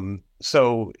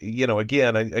 So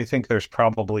again, I think there's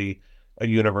probably a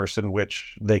universe in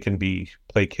which they can be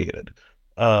placated.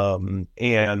 And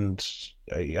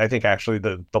I think actually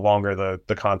the longer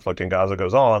the conflict in Gaza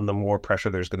goes on, the more pressure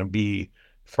there's going to be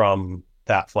from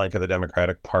that flank of the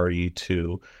Democratic Party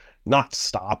to not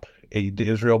stop aid to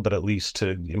Israel, but at least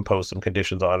to impose some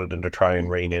conditions on it and to try and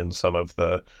rein in some of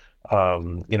the,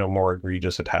 more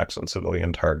egregious attacks on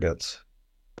civilian targets.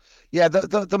 Yeah,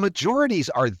 the majorities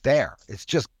are there. It's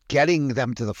just getting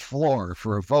them to the floor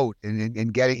for a vote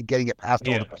and getting it past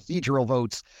all the procedural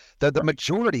votes. The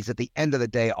majorities at the end of the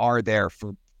day are there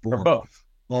for both.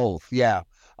 Both, yeah.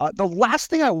 The last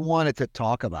thing I wanted to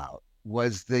talk about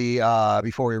was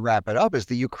before we wrap it up, is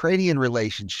the Ukrainian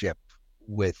relationship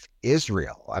with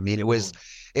Israel. I mean, it was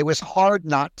hard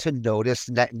not to notice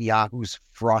Netanyahu's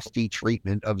frosty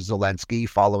treatment of Zelensky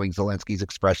following Zelensky's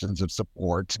expressions of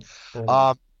support.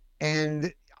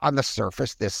 And on the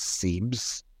surface, this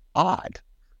seems odd.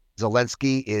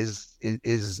 Zelensky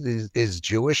is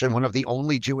Jewish and one of the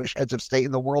only Jewish heads of state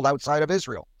in the world outside of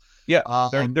Israel. Yeah,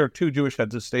 there are two Jewish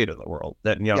heads of state in the world,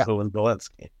 Netanyahu and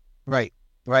Zelensky. Right.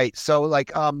 So,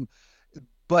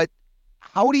 but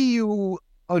how do you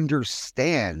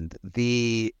understand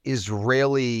the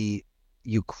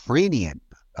Israeli-Ukrainian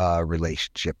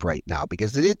relationship right now?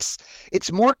 Because it's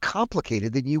more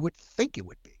complicated than you would think it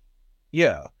would be.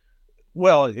 Yeah.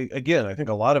 Well, again, I think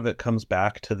a lot of it comes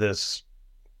back to this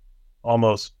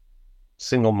almost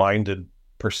single-minded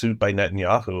pursuit by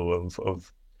Netanyahu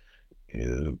of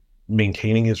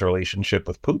maintaining his relationship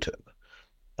with Putin,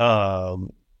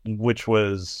 which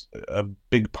was a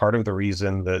big part of the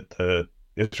reason that the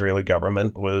Israeli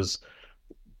government was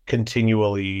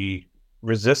continually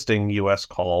resisting U.S.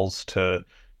 calls to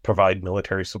provide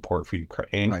military support for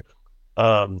Ukraine. Right.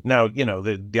 Now,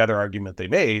 the other argument they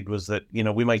made was that,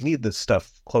 we might need this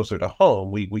stuff closer to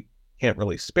home. We can't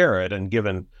really spare it. And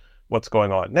given what's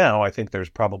going on now, I think there's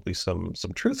probably some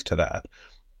truth to that.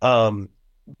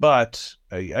 But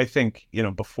I think,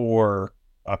 before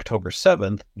October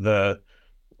 7th, the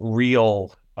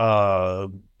real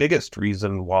biggest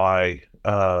reason why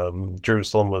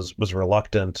Jerusalem was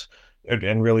reluctant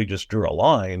and really just drew a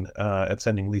line at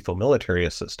sending lethal military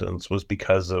assistance was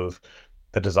because of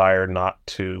the desire not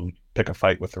to pick a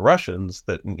fight with the Russians.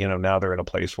 That now they're in a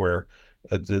place where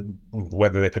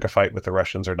whether they pick a fight with the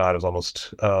Russians or not is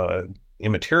almost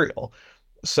immaterial.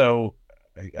 So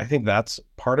I think that's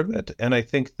part of it, and I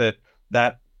think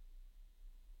that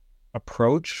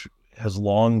approach has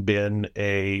long been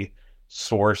a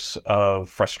source of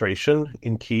frustration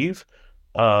in Kyiv.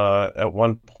 At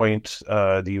one point,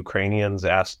 the Ukrainians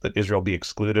asked that Israel be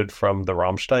excluded from the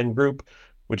Rammstein group,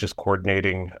 which is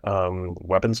coordinating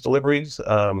weapons deliveries.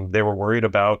 They were worried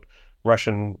about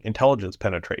Russian intelligence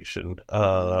penetration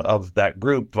of that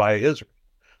group via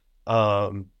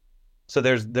Israel. So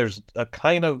there's a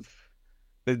kind of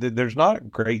there's not a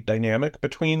great dynamic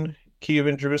between Kyiv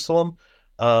and Jerusalem,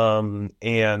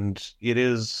 and it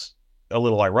is a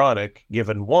little ironic,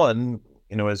 given one,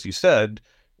 as you said,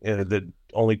 the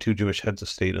only two Jewish heads of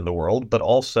state in the world, but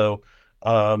also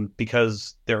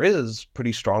because there is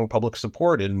pretty strong public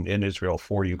support in Israel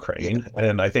for Ukraine,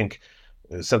 and I think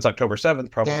since October 7th,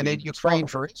 probably and in Ukraine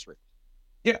for Israel.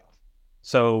 Yeah,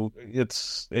 so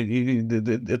it's a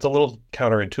little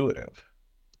counterintuitive.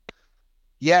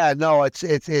 Yeah, no, it's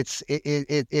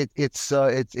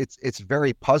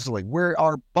very puzzling. We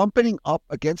are bumping up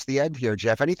against the end here,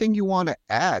 Jeff. Anything you want to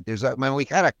add? We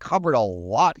kind of covered a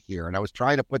lot here, and I was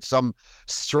trying to put some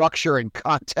structure and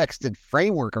context and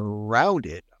framework around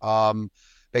it.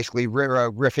 Basically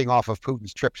riffing off of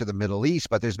Putin's trip to the Middle East,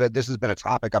 but this has been a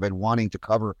topic I've been wanting to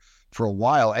cover for a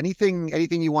while. Anything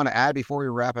you want to add before we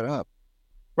wrap it up?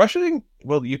 Russia,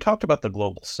 well, you talked about the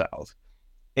global South,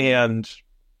 and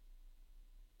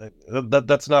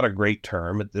that's not a great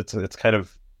term. It's kind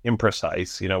of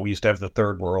imprecise. We used to have the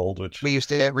third world, which we used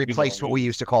to replace what we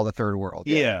used to call the third world.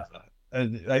 Yeah.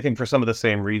 I think for some of the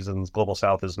same reasons, global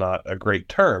South is not a great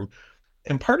term.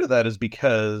 And part of that is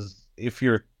because if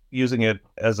you're using it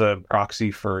as a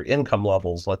proxy for income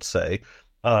levels, let's say,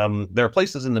 there are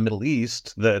places in the Middle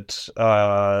East that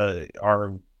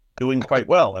are doing quite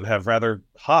well and have rather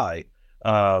high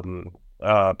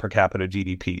per capita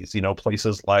GDPs,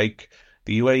 places like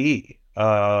the UAE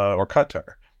or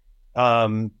Qatar.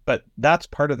 But that's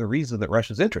part of the reason that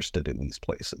Russia's interested in these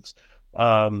places.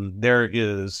 There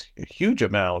is a huge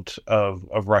amount of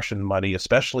Russian money,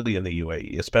 especially in the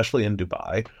UAE, especially in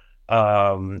Dubai.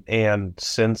 And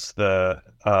since the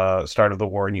start of the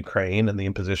war in Ukraine and the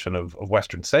imposition of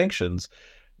Western sanctions,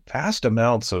 vast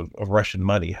amounts of Russian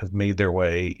money have made their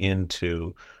way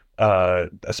into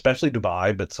especially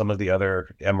Dubai, but some of the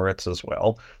other Emirates as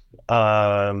well.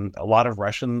 A lot of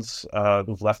Russians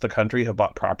who've left the country have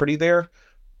bought property there.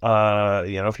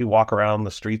 If you walk around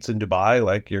the streets in Dubai,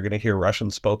 like, you're going to hear Russian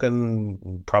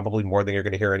spoken probably more than you're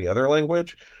going to hear any other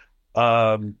language.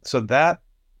 So that,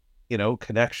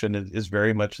 connection is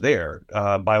very much there.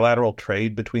 Bilateral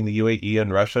trade between the UAE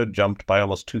and Russia jumped by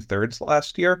almost 2/3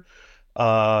 last year.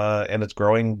 And it's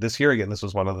growing this year again. This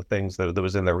was one of the things that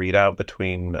was in the readout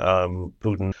between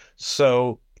Putin.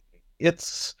 So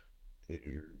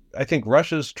I think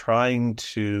Russia's trying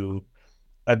to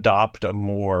adopt a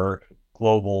more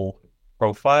global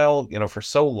profile. For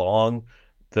so long,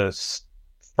 the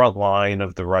front line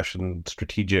of the Russian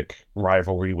strategic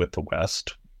rivalry with the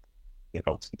West,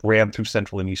 ran through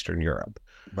Central and Eastern Europe.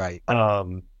 Right.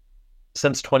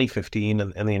 Since 2015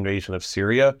 and the invasion of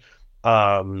Syria,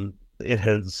 it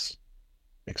has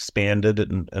expanded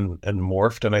and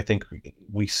morphed, and I think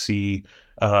we see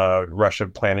Russia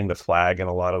planting the flag in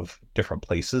a lot of different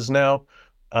places now.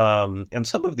 And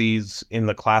some of these in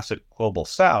the classic global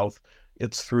South,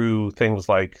 it's through things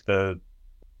like the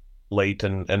late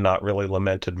and not really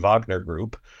lamented Wagner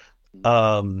Group,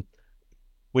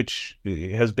 which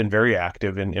has been very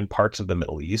active in parts of the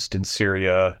Middle East, in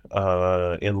Syria,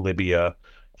 in Libya,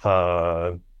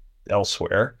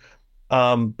 elsewhere.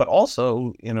 But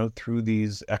also, through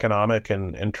these economic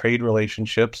and trade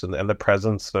relationships and the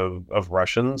presence of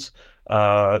Russians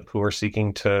who are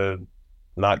seeking to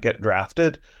not get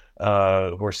drafted, who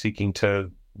are seeking to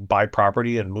buy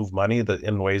property and move money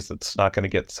in ways that's not going to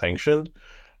get sanctioned.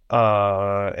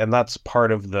 And that's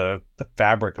part of the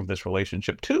fabric of this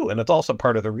relationship too. And it's also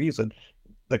part of the reason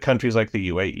that countries like the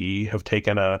UAE have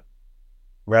taken a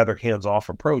rather hands-off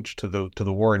approach to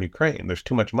the war in Ukraine. There's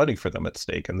too much money for them at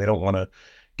stake, and they don't want to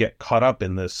get caught up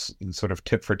in this sort of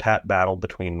tit-for-tat battle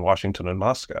between Washington and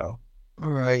Moscow. All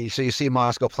right. So you see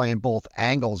Moscow playing both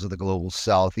angles of the global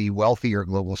South, the wealthier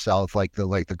global South, like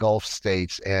the Gulf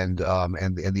states, and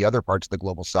the other parts of the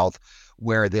global South,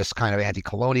 where this kind of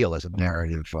anti-colonialism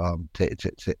narrative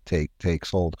takes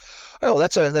hold. Oh,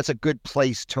 that's a good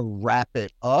place to wrap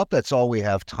it up. That's all we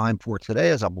have time for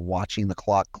today as I'm watching the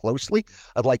clock closely.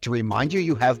 I'd like to remind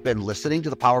you have been listening to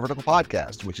the Power Vertical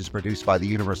podcast, which is produced by the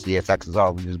University of Texas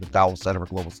Arlington's McDowell Center for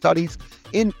Global Studies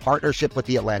in partnership with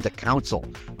the Atlantic Council.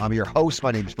 I'm your host.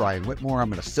 My name is Brian Whitmore.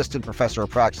 I'm an assistant professor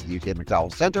of practice at the UT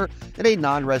McDowell Center and a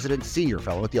non-resident senior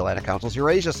fellow at the Atlantic Council's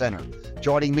Eurasia Center.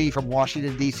 Joining me from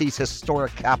Washington, D.C.'s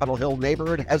historic Capitol Hill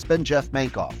neighborhood has been Jeff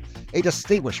Mankoff, a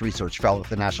distinguished research fellow at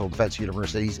the National Defense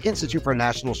University's Institute for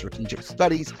National Strategic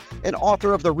Studies and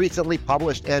author of the recently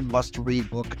published and must-read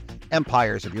book,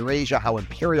 Empires of Eurasia, How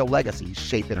Imperial Legacies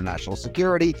Shape International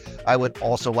Security. I would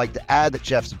also like to add that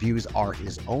Jeff's views are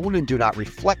his own and do not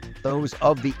reflect those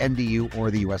of the NDU or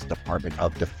the U.S. Department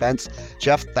of Defense.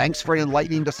 Jeff, thanks for an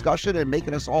enlightening discussion and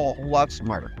making us all a whole lot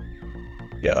smarter.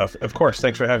 Yeah, of course.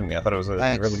 Thanks for having me. I thought it was a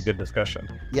really good discussion.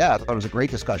 Yeah, I thought it was a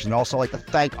great discussion. I'd also like to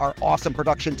thank our awesome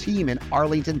production team in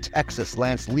Arlington, Texas.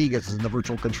 Lance Ligas is in the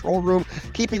virtual control room,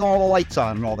 keeping all the lights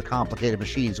on and all the complicated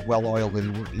machines well-oiled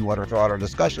and working order throughout our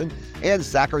discussion. And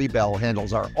Zachary Bell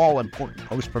handles our all-important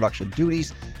post-production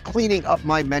duties, cleaning up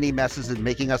my many messes and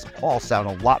making us all sound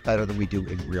a lot better than we do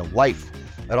in real life.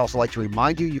 I'd also like to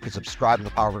remind you can subscribe to the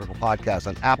Power Vertical Podcast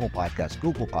on Apple Podcasts,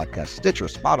 Google Podcasts, Stitcher,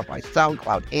 Spotify,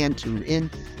 SoundCloud, and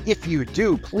TuneIn. If you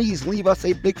do, please leave us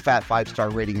a big fat 5-star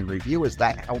rating and review, as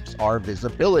that helps our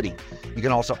visibility. You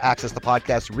can also access the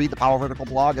podcast, read the Power Vertical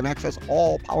blog, and access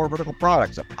all Power Vertical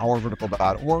products at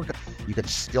powervertical.org. You can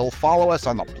still follow us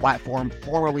on the platform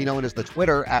formerly known as the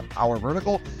Twitter at Power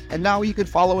Vertical, and now you can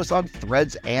follow us on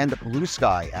Threads and Blue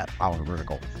Sky at Power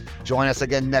Vertical. Join us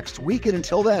again next week, and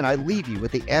until then, I leave you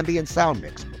with the ambient sound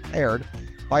mix prepared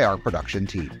by our production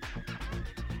team.